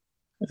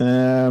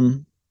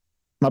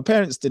 My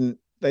parents didn't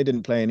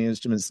play any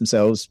instruments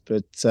themselves,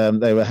 but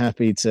they were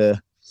happy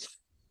to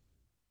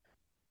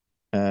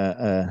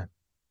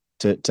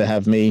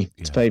have me,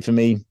 to pay for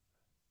me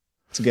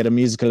to get a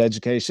musical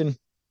education.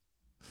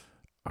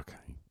 Okay.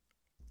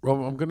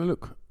 Rob, I'm going to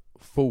look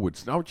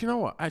forwards. Now, do you know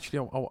what? Actually,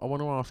 I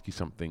want to ask you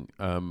something.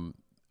 From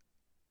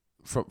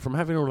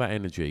having all that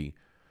energy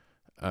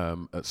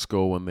at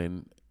school and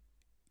then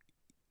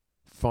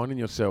finding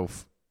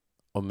yourself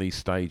on these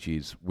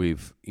stages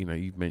with, you know,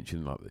 you've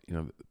mentioned like, you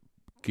know,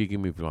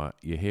 gigging with like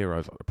your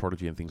heroes like the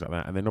Prodigy and things like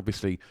that, and then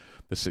obviously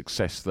the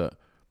success that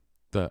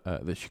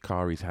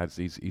Shikari's had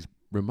is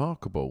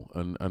remarkable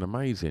and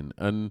amazing.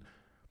 And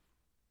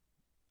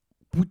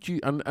would you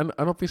and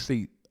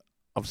obviously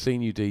I've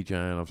seen you DJ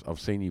and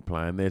I've seen you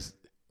play, and there's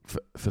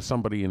for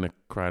somebody in a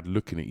crowd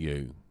looking at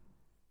you,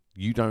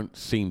 you don't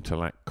seem to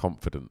lack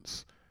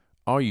confidence.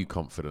 Are you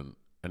confident?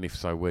 And if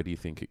so, where do you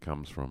think it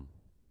comes from?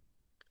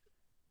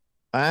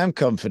 I am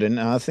confident.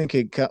 And I think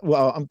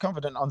I'm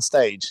confident on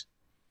stage,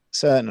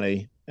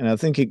 certainly. And I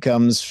think it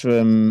comes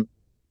from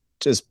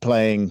just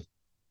playing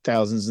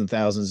thousands and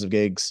thousands of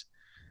gigs.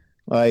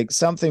 Like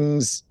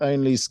something's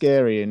only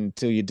scary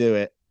until you do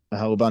it a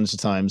whole bunch of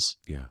times.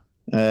 Yeah.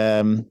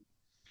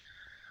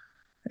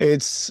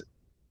 It's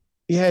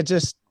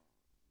just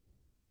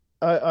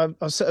I've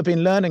sort of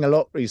been learning a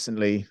lot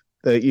recently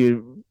that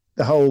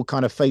the whole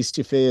kind of face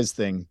your fears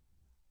thing.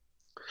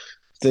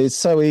 It's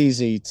so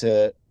easy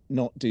to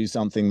not do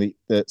something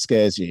that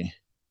scares you,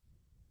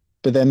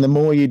 but then the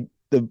more you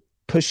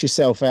push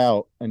yourself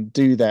out and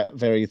do that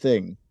very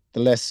thing, the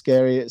less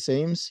scary it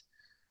seems.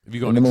 Have you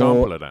got an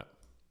example of that?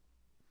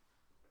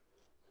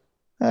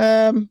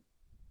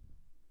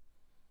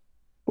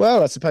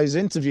 Well, I suppose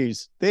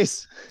interviews.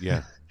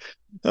 Yeah.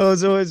 I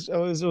was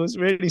always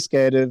really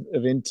scared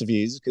of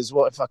interviews, because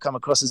what if I come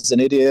across as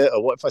an idiot,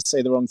 or what if I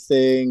say the wrong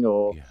thing,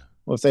 or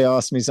what if they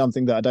ask me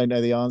something that I don't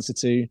know the answer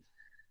to? And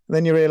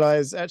then you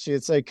realize actually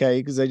it's okay,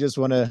 because they just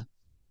want to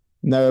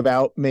know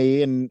about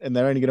me, and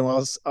they're only going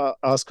to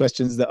ask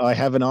questions that I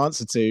have an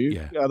answer to.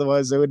 Yeah.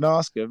 Otherwise they wouldn't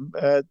ask them.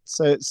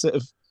 So it's sort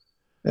of,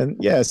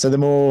 so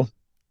the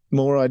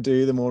more I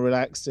do, the more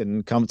relaxed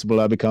and comfortable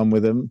I become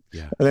with them.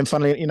 Yeah. And then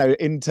finally,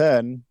 in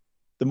turn,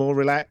 the more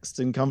relaxed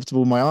and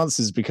comfortable my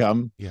answers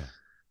become. Yeah.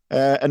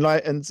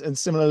 And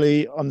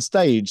similarly on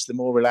stage, the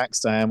more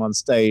relaxed I am on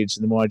stage,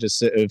 and the more I just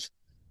sort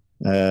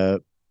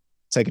of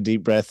take a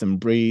deep breath and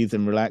breathe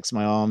and relax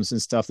my arms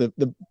and stuff,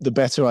 the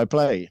better I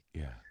play.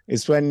 Yeah.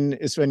 It's when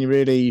you're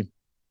really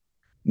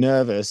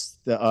nervous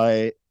that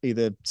I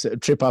either sort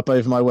of trip up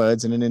over my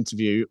words in an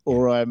interview,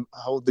 or I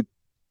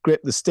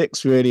grip the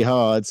sticks really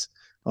hard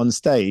on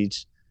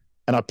stage,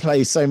 and I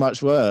play so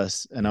much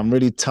worse, and I'm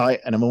really tight,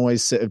 and I'm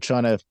always sort of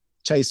trying to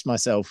chase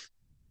myself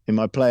in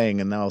my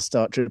playing, and then I'll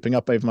start tripping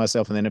up over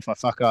myself. And then if I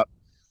fuck up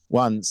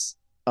once,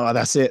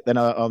 that's it. Then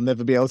I'll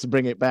never be able to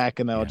bring it back,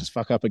 and then I'll just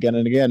fuck up again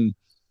and again.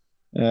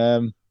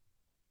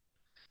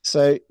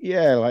 So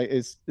yeah, like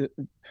it's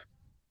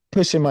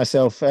pushing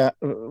oneself out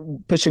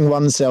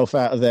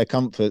of their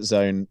comfort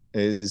zone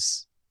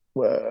is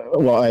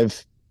what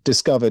I've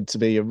discovered to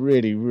be a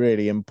really,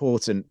 really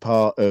important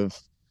part of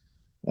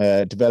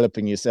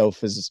developing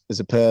yourself as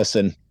a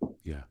person.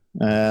 Yeah.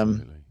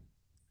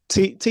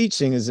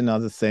 Teaching is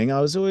another thing.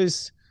 Really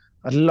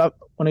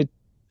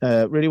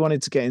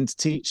wanted to get into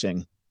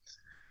teaching,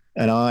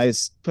 and I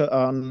put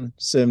on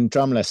some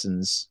drum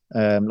lessons,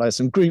 like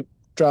some group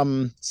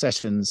drum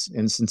sessions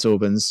in St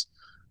Albans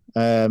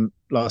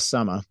last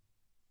summer.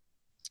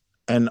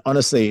 And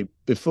honestly,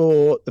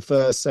 before the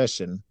first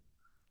session,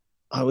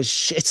 I was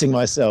shitting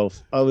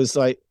myself. I was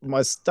like,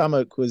 my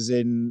stomach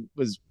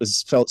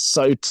felt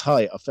so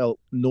tight. I felt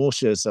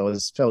nauseous.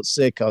 Felt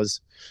sick.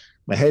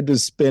 My head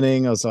was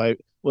spinning. I was like,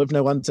 what if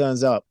no one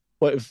turns up?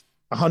 What if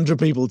 100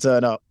 people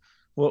turn up?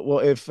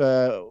 What if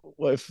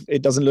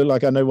it doesn't look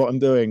like I know what I'm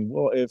doing?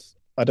 What if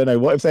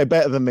they're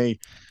better than me?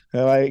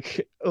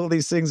 Like, all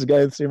these things are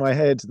going through my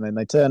head. And then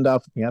they turned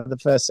up. We had the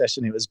first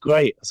session. It was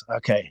great. I was like,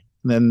 okay.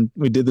 And then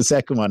we did the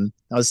second one.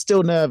 I was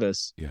still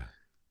nervous,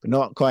 but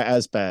not quite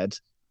as bad.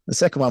 The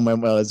second one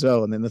went well as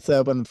well. And then the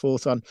third one and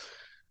fourth one.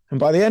 And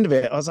by the end of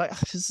it, I was like,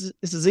 this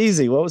is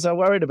easy. What was I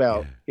worried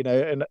about?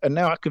 And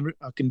now I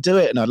can do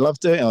it, and I love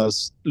doing it. I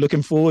was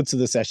looking forward to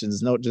the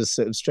sessions, not just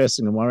sort of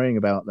stressing and worrying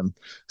about them.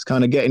 It's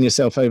kind of getting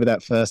yourself over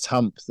that first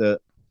hump that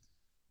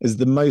is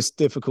the most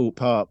difficult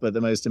part, but the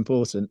most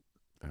important.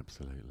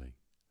 Absolutely.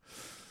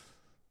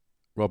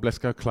 Rob, let's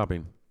go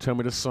clubbing. Tell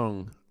me the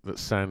song that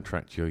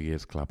soundtracked your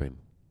year's clubbing.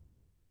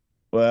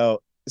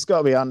 Well, it's got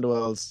to be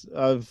Underworld.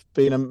 I've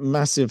been a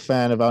massive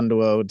fan of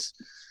Underworld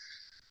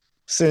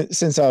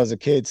since I was a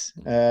kid.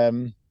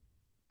 And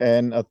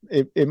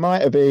it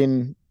might have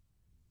been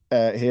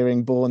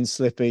hearing Born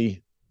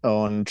Slippy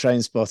on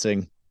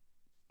Trainspotting.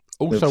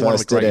 Also one of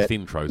the greatest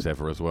intros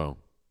ever as well.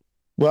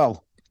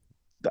 Well,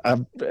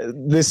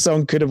 this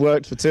song could have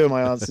worked for two of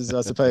my answers,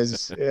 I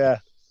suppose. Yeah.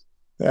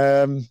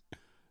 And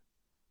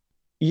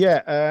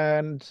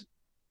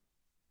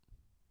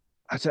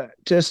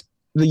just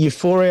the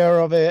euphoria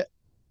of it.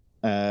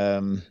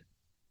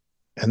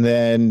 And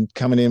then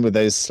coming in with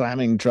those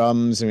slamming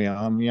drums. I mean,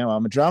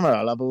 I'm a drummer.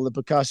 I love all the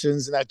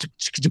percussions, and that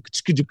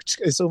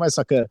it's almost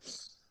like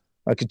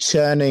a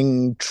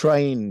churning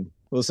train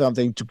or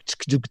something.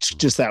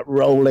 Just that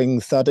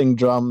rolling, thudding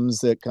drums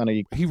that kind of.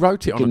 He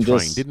wrote it on a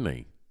train, didn't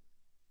he?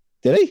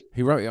 Did he?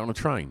 He wrote it on a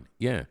train.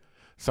 Yeah.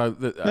 So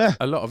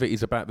a lot of it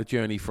is about the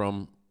journey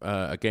from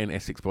again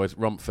Essex boys,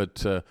 Romford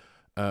to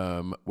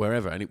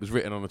wherever, and it was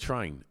written on a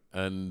train.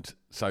 And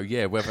so,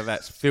 whether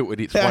that's filtered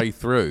its way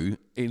through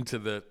into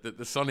the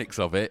sonics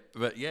of it,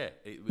 but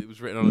it was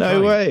written on a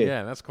train. No way.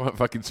 Yeah, that's quite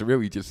fucking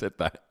surreal. You just said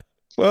that.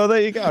 Well,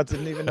 there you go. I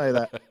didn't even know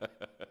that.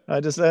 I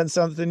just learned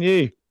something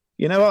new.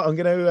 You know what?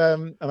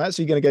 I'm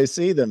actually going to go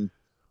see them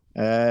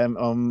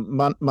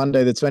on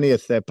Monday the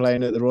 20th. They're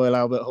playing at the Royal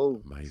Albert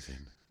Hall. Amazing.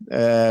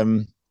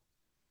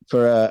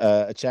 For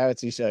a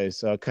charity show.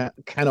 So I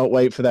cannot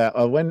wait for that.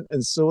 I went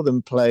and saw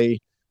them play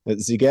at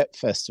Ziget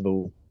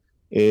Festival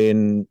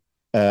in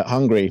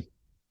Hungary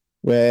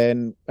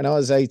when I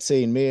was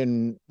 18, me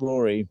and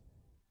Rory,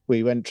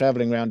 we went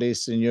traveling around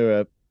Eastern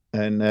Europe,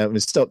 and we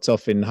stopped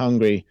off in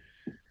Hungary,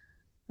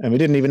 and we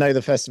didn't even know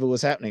the festival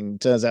was happening.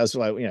 Turns out it was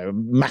like, a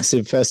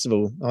massive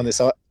festival on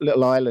this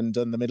little island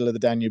in the middle of the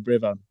Danube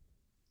River.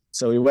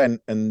 So we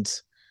went, and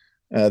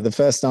the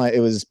first night it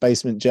was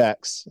Basement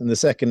Jaxx, and the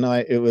second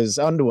night it was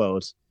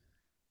Underworld,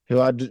 who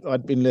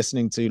I'd been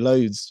listening to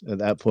loads at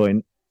that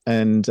point.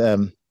 And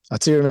I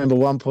do remember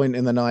one point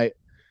in the night,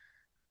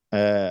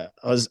 I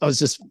was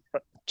just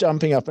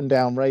jumping up and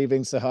down,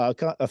 raving so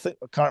hard. I can't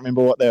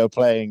remember what they were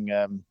playing,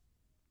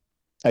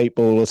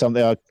 8-Ball or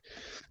something.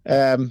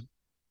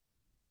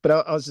 But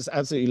I was just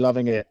absolutely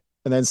loving it.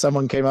 And then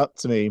someone came up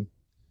to me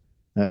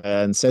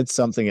and said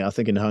something, I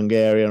think in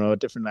Hungarian or a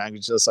different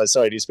language. I was like,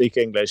 "Sorry, do you speak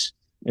English?"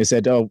 He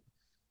said, "Oh,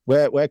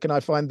 where can I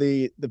find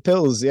the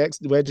pills?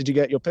 Where did you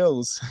get your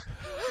pills?"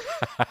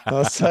 I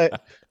was like,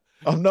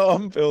 "I'm not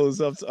on pills.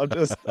 I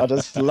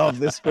just love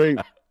this group.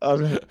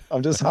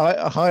 I'm just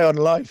high on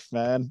life,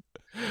 man."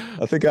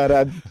 I think I'd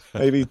had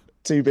maybe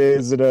 2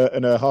 beers and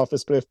a half a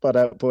spliff by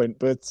that point.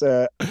 But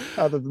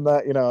other than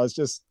that, I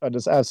just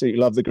absolutely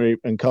love the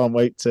group and can't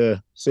wait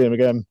to see them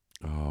again.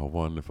 Oh,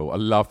 wonderful. I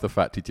love the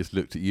fact he just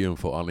looked at you and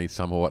thought, I need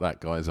some of what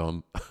that guy's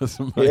on. That's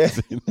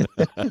amazing.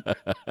 Yeah.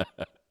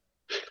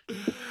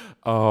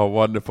 Oh,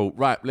 wonderful.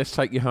 Right, let's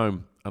take you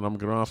home. And I'm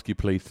going to ask you,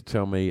 please, to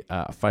tell me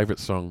a favourite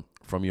song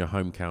from your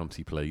home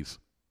county, please.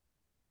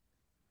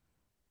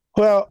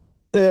 Well,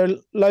 there are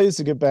loads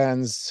of good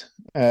bands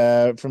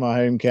from our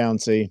home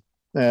county.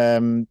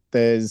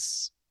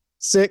 There's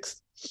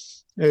Sixth,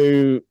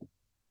 who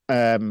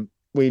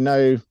we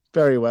know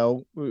very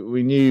well.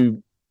 We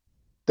knew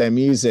their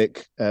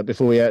music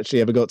before we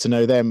actually ever got to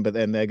know them, but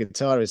then their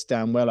guitarist,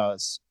 Dan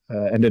Wellars,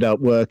 ended up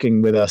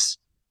working with us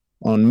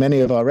on many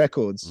of our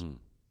records.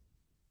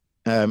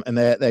 And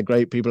they're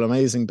great people,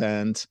 amazing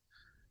band.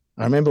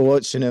 I remember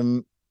watching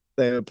them.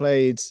 They were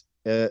played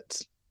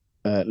at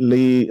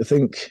Lee, I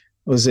think,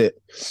 was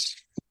it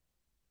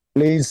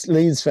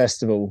Leeds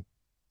Festival,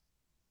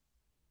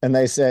 and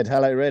they said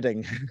 "Hello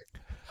Reading"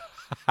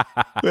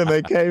 when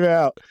they came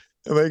out,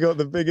 and they got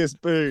the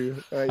biggest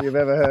boo you've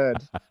ever heard.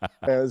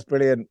 It was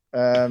brilliant.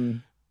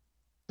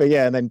 But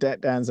yeah, and then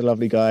Dan's a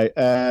lovely guy.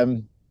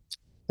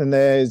 And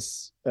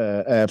there's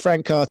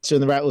Frank Carter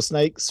and the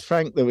Rattlesnakes.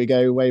 Frank, that we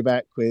go way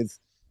back with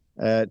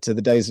to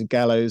the days of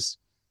Gallows.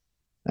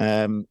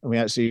 And we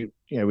actually,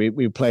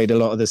 we played a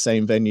lot of the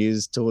same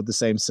venues, toured the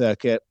same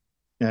circuit.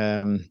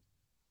 And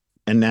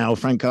now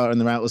Frank Carter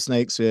and the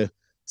Rattlesnakes, we're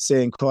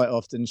seeing quite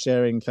often,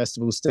 sharing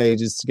festival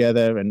stages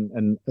together,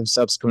 and have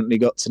subsequently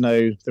got to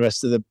know the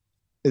rest of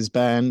his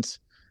band,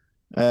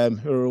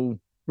 who are all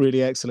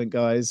really excellent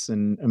guys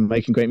and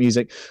making great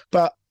music.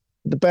 But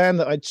the band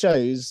that I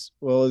chose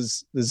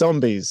was the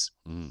Zombies,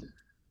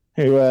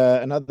 who are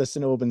another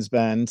St Albans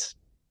band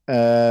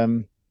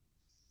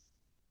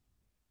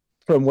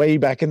from way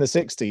back in the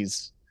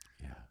 60s.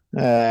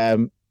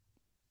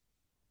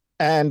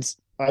 And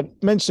I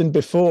mentioned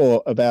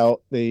before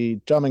about the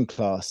drumming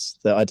class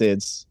that I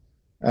did.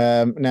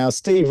 Now,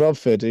 Steve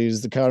Rodford,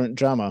 who's the current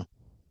drummer,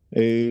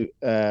 who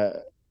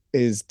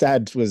his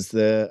dad was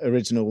the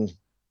original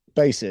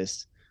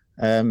bassist,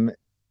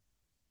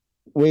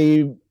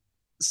 we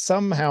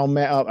somehow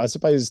met up, I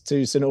suppose,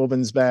 two St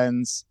Albans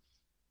bands,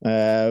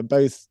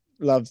 both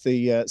loved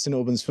the St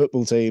Albans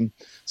football team.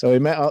 So we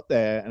met up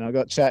there and I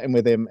got chatting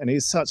with him, and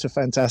he's such a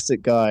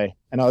fantastic guy.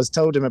 And I was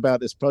told him about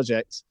this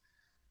project,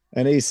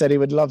 and he said he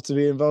would love to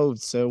be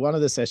involved. So one of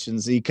the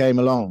sessions he came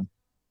along,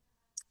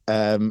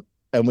 and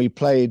we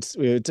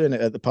were doing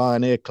it at the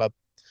Pioneer Club,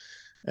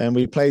 and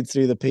we played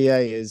through the PA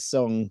his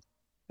song,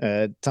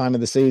 Time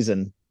of the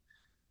Season.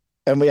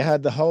 And we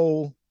had the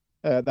whole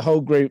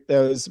group,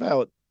 there was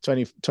about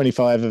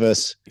 25 of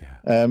us,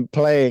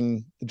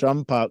 playing the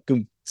drum part,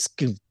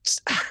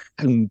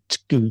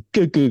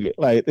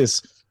 like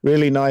this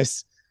really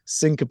nice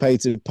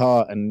syncopated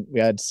part. And we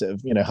had sort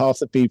of, half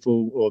the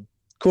people or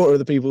quarter of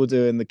the people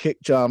doing the kick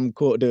drum,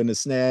 quarter doing the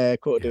snare,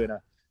 quarter doing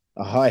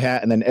a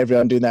hi-hat, and then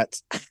everyone doing that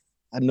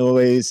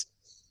noise.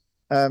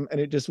 And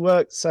it just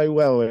worked so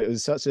well. It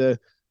was such a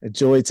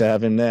joy to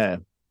have him there.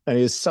 And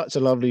he was such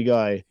a lovely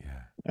guy.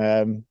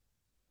 And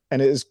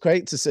it was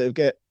great to sort of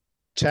get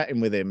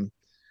chatting with him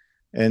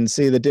and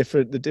see the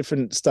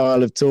different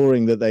style of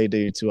touring that they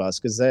do to us.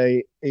 Because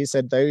he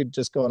said they'd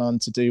just gone on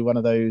to do one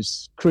of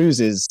those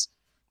cruises,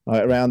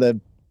 like around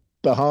the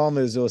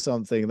Bahamas or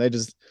something.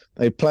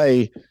 They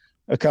play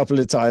a couple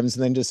of times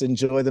and then just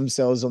enjoy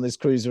themselves on this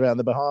cruise around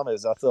the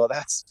Bahamas. I thought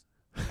that's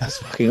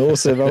fucking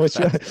awesome. I wish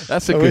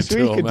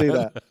we could do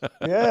that.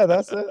 Yeah,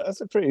 that's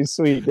a pretty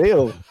sweet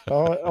deal.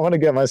 I want to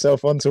get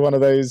myself onto one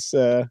of those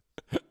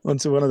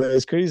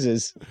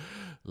cruises.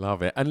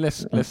 Love it. And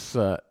let's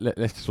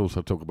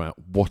also talk about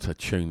what a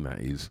tune that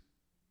is.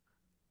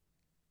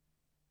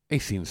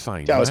 It's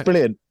insane. Yeah, right? It's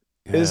brilliant.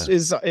 Yeah.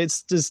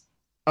 It's just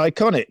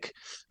iconic.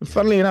 And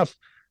funnily enough,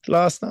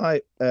 last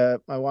night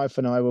my wife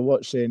and I were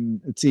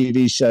watching a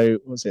TV show.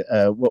 Was it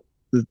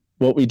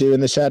What We Do in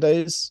the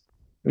Shadows?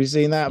 Have you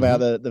seen that about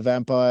the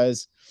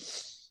vampires?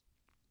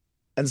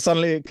 and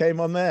suddenly it came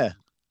on there.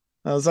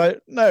 I was like,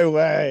 no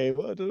way.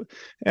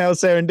 How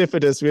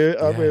serendipitous.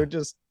 We were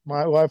just,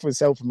 my wife was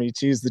helping me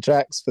choose the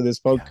tracks for this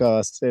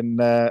podcast.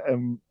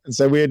 And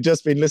so we had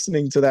just been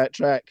listening to that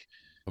track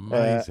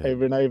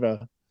over and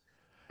over.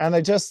 And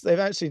they've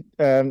actually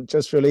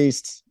just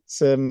released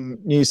some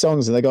new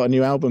songs, and they got a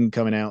new album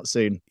coming out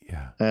soon.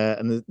 Yeah.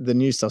 And the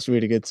new stuff's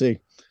really good too.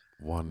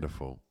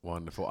 Wonderful.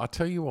 I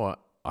tell you what,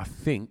 I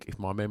think, if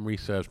my memory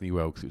serves me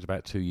well, because it was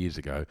about 2 years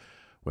ago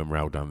when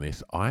Raoul done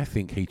this, I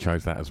think he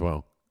chose that as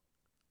well.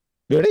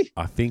 Really?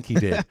 I think he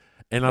did.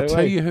 And I'll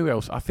tell you who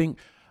else. I think,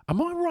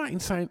 am I right in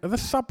saying, are the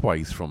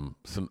Subways from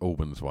St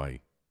Albans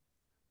Way?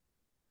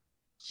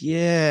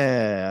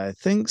 Yeah, I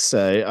think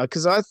so.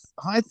 Because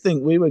I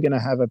think we were going to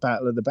have a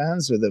battle of the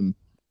bands with them.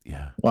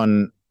 Yeah.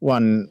 One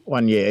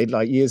year,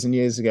 like years and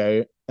years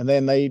ago, and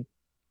then they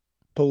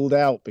pulled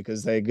out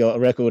because they got a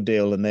record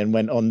deal, and then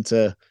went on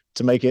to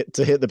make it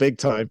to hit the big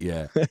time.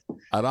 Yeah,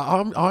 and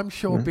I'm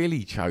sure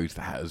Billy chose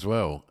that as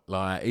well.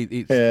 Like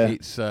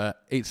it's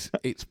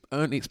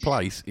earned its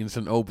place in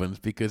St Albans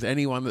because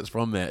anyone that's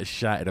from there has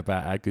shouted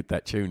about how good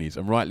that tune is,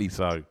 and rightly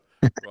so.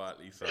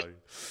 Rightly so.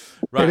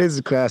 Right. It is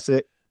a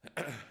classic.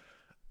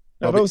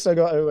 I've also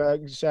got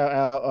to shout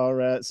out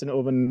our St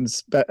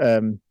Albans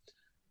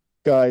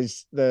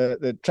guys,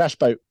 the Trash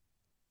Boat.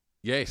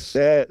 Yes,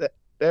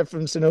 they're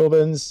from St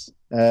Albans,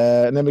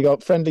 and then we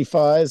got Friendly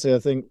Fires, who I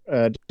think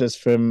just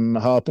from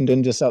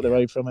Harpenden, just up the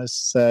road from us.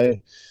 So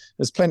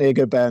there's plenty of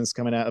good bands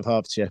coming out of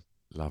Hertfordshire.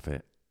 Love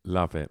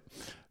it.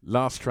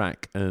 Last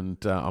track,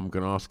 and I'm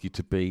going to ask you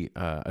to be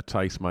a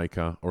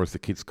tastemaker, or as the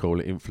kids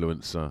call it,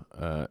 influencer.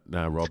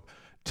 Now, Rob,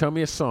 tell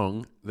me a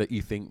song that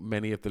you think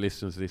many of the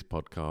listeners of this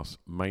podcast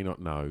may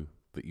not know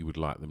that you would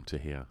like them to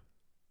hear.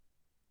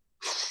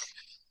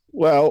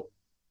 Well,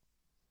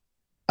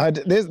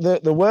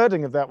 the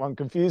wording of that one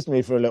confused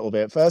me for a little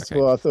bit. First of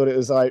all, I thought it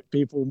was like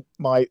people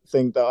might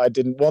think that I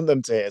didn't want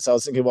them to hear. So I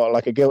was thinking,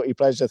 like a guilty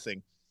pleasure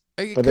thing.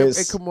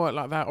 It can work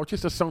like that, or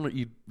just a song that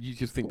you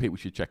just think people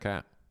should check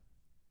out.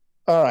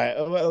 All right.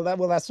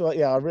 Well, that's what.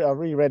 Yeah, I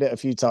reread it a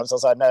few times. I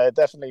was like, no, it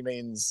definitely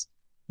means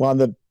one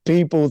that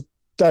people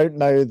don't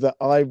know that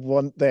I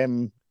want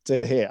them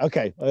to hear.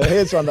 Okay,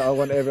 here's one that I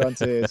want everyone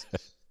to hear.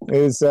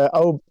 Is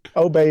 "Oh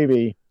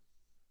Baby"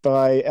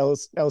 by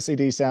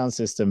LCD Sound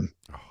System.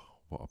 Oh,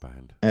 what a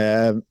band!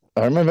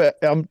 I remember.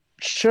 I'm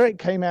sure it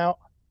came out.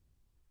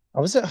 I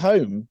was at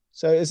home,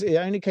 so it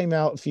only came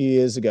out a few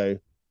years ago.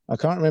 I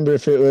can't remember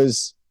if it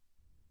was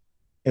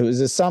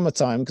the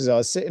summertime because I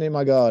was sitting in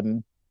my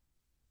garden.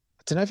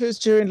 I don't know if it was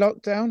during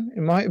lockdown.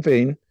 It might have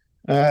been.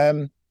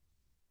 And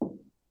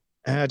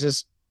I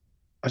just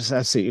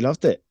absolutely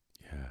loved it.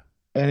 Yeah.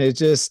 And it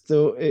just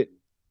thought it.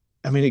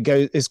 I mean,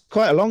 it's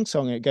quite a long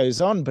song. It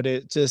goes on, but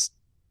it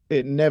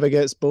never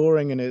gets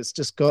boring, and it's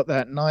just got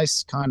that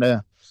nice kind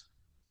of,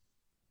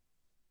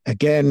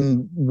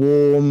 again,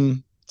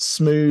 warm,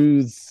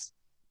 smooth,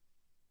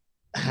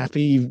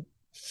 happy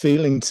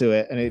feeling to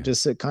it, and it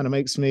kind of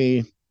makes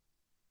me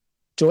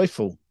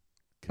joyful.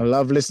 I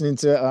love listening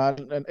to it,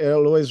 and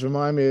it'll always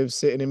remind me of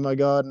sitting in my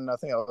garden. I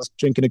think I was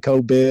drinking a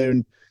cold beer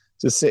and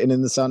just sitting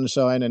in the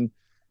sunshine and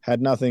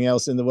had nothing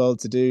else in the world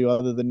to do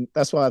other than.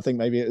 That's why I think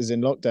maybe it was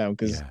in lockdown,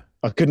 because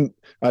I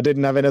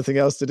didn't have anything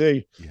else to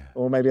do,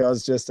 or maybe I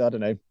was just, I don't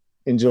know,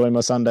 enjoying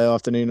my Sunday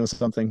afternoon or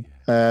something.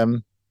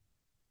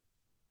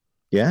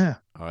 Yeah.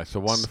 Oh, it's a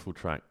wonderful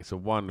track.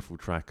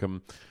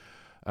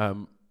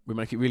 We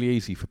make it really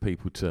easy for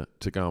people to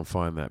go and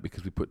find that,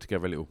 because we put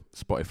together a little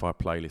Spotify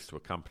playlist to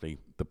accompany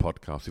the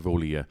podcast with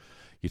all of your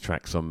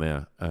tracks on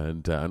there,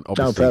 and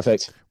obviously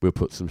perfect. We'll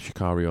put some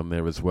Shikari on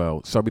there as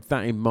well. So with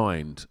that in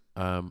mind,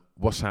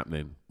 what's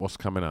happening? What's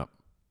coming up?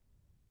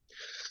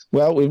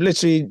 Well, we've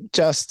literally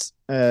just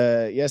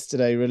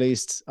yesterday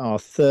released our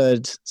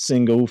third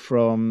single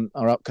from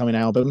our upcoming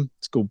album.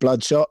 It's called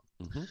Bloodshot.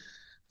 Mm-hmm.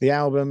 The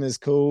album is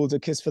called A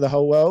Kiss for the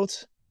Whole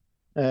World.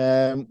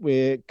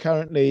 We're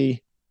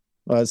currently,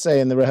 I'd say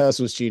in the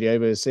rehearsal studio,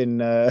 but it's in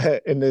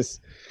this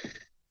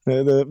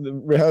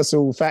the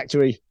rehearsal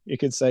factory, you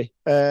could say.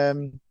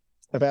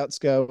 About to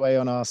go away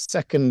on our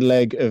second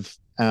leg of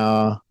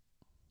our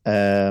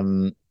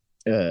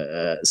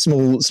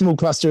small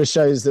cluster of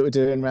shows that we're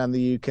doing around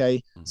the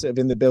UK, sort of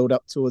in the build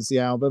up towards the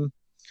album.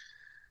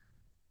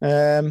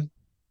 And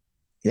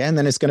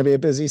then it's going to be a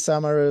busy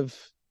summer of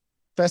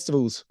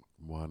festivals.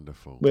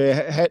 Wonderful. We're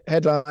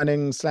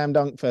headlining Slam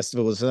Dunk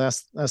festivals, so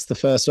that's the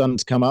first one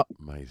to come up.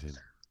 Amazing.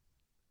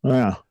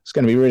 Wow, it's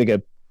going to be really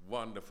good.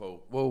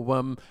 Wonderful. Well,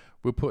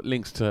 we'll put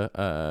links to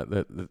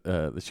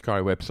the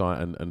Shikari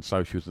website and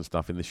socials and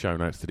stuff in the show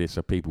notes to this,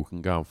 so people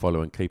can go and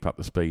follow and keep up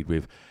the speed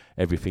with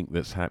everything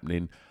that's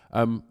happening.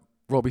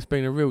 Rob, it's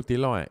been a real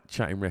delight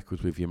chatting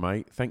records with you,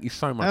 mate. Thank you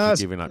so much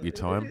for giving up your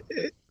time.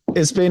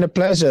 It's been a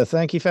pleasure.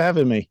 Thank you for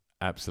having me.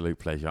 Absolute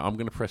pleasure. I'm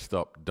going to press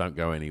stop. Don't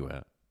go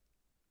anywhere.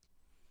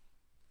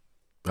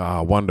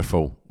 Ah,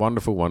 wonderful.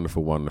 Wonderful,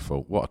 wonderful,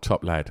 wonderful. What a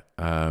top lad.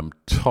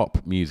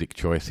 Top music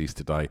choices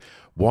today.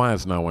 Why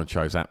has no one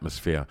chose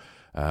Atmosphere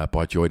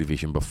by Joy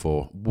Division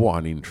before? What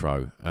an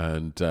intro.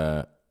 And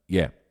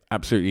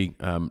absolutely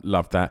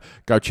love that.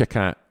 Go check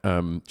out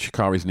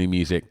Shikari's new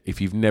music.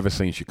 If you've never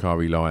seen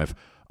Shikari live,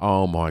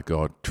 oh my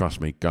God,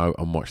 trust me, go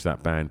and watch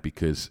that band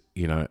because,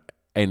 you know,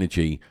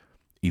 energy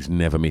is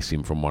never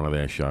missing from one of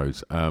their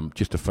shows.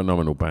 Just a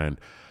phenomenal band.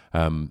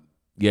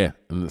 Yeah,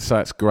 and so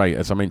that's great.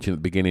 As I mentioned at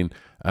the beginning,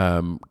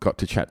 got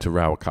to chat to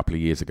Raoul a couple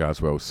of years ago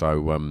as well.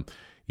 So,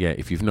 yeah,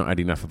 if you've not had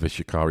enough of a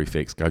Shikari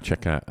fix, go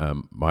check out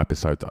my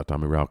episode that I've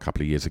done with Raoul a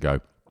couple of years ago.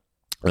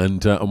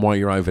 And while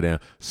you're over there,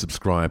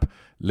 subscribe,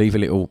 leave a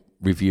little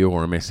review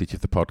or a message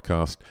of the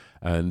podcast,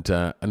 and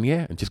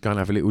just go and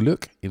have a little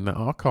look in the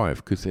archive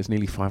because there's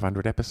nearly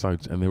 500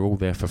 episodes and they're all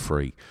there for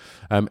free.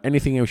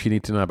 Anything else you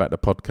need to know about the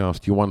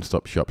podcast, your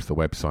one-stop shop's the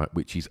website,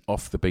 which is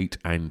Off the Beat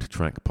and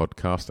Track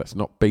Podcast. That's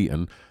not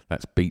beaten,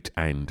 that's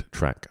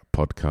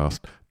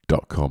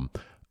beatandtrackpodcast.com.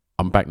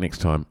 I'm back next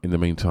time. In the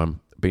meantime,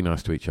 be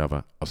nice to each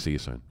other. I'll see you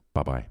soon.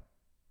 Bye-bye.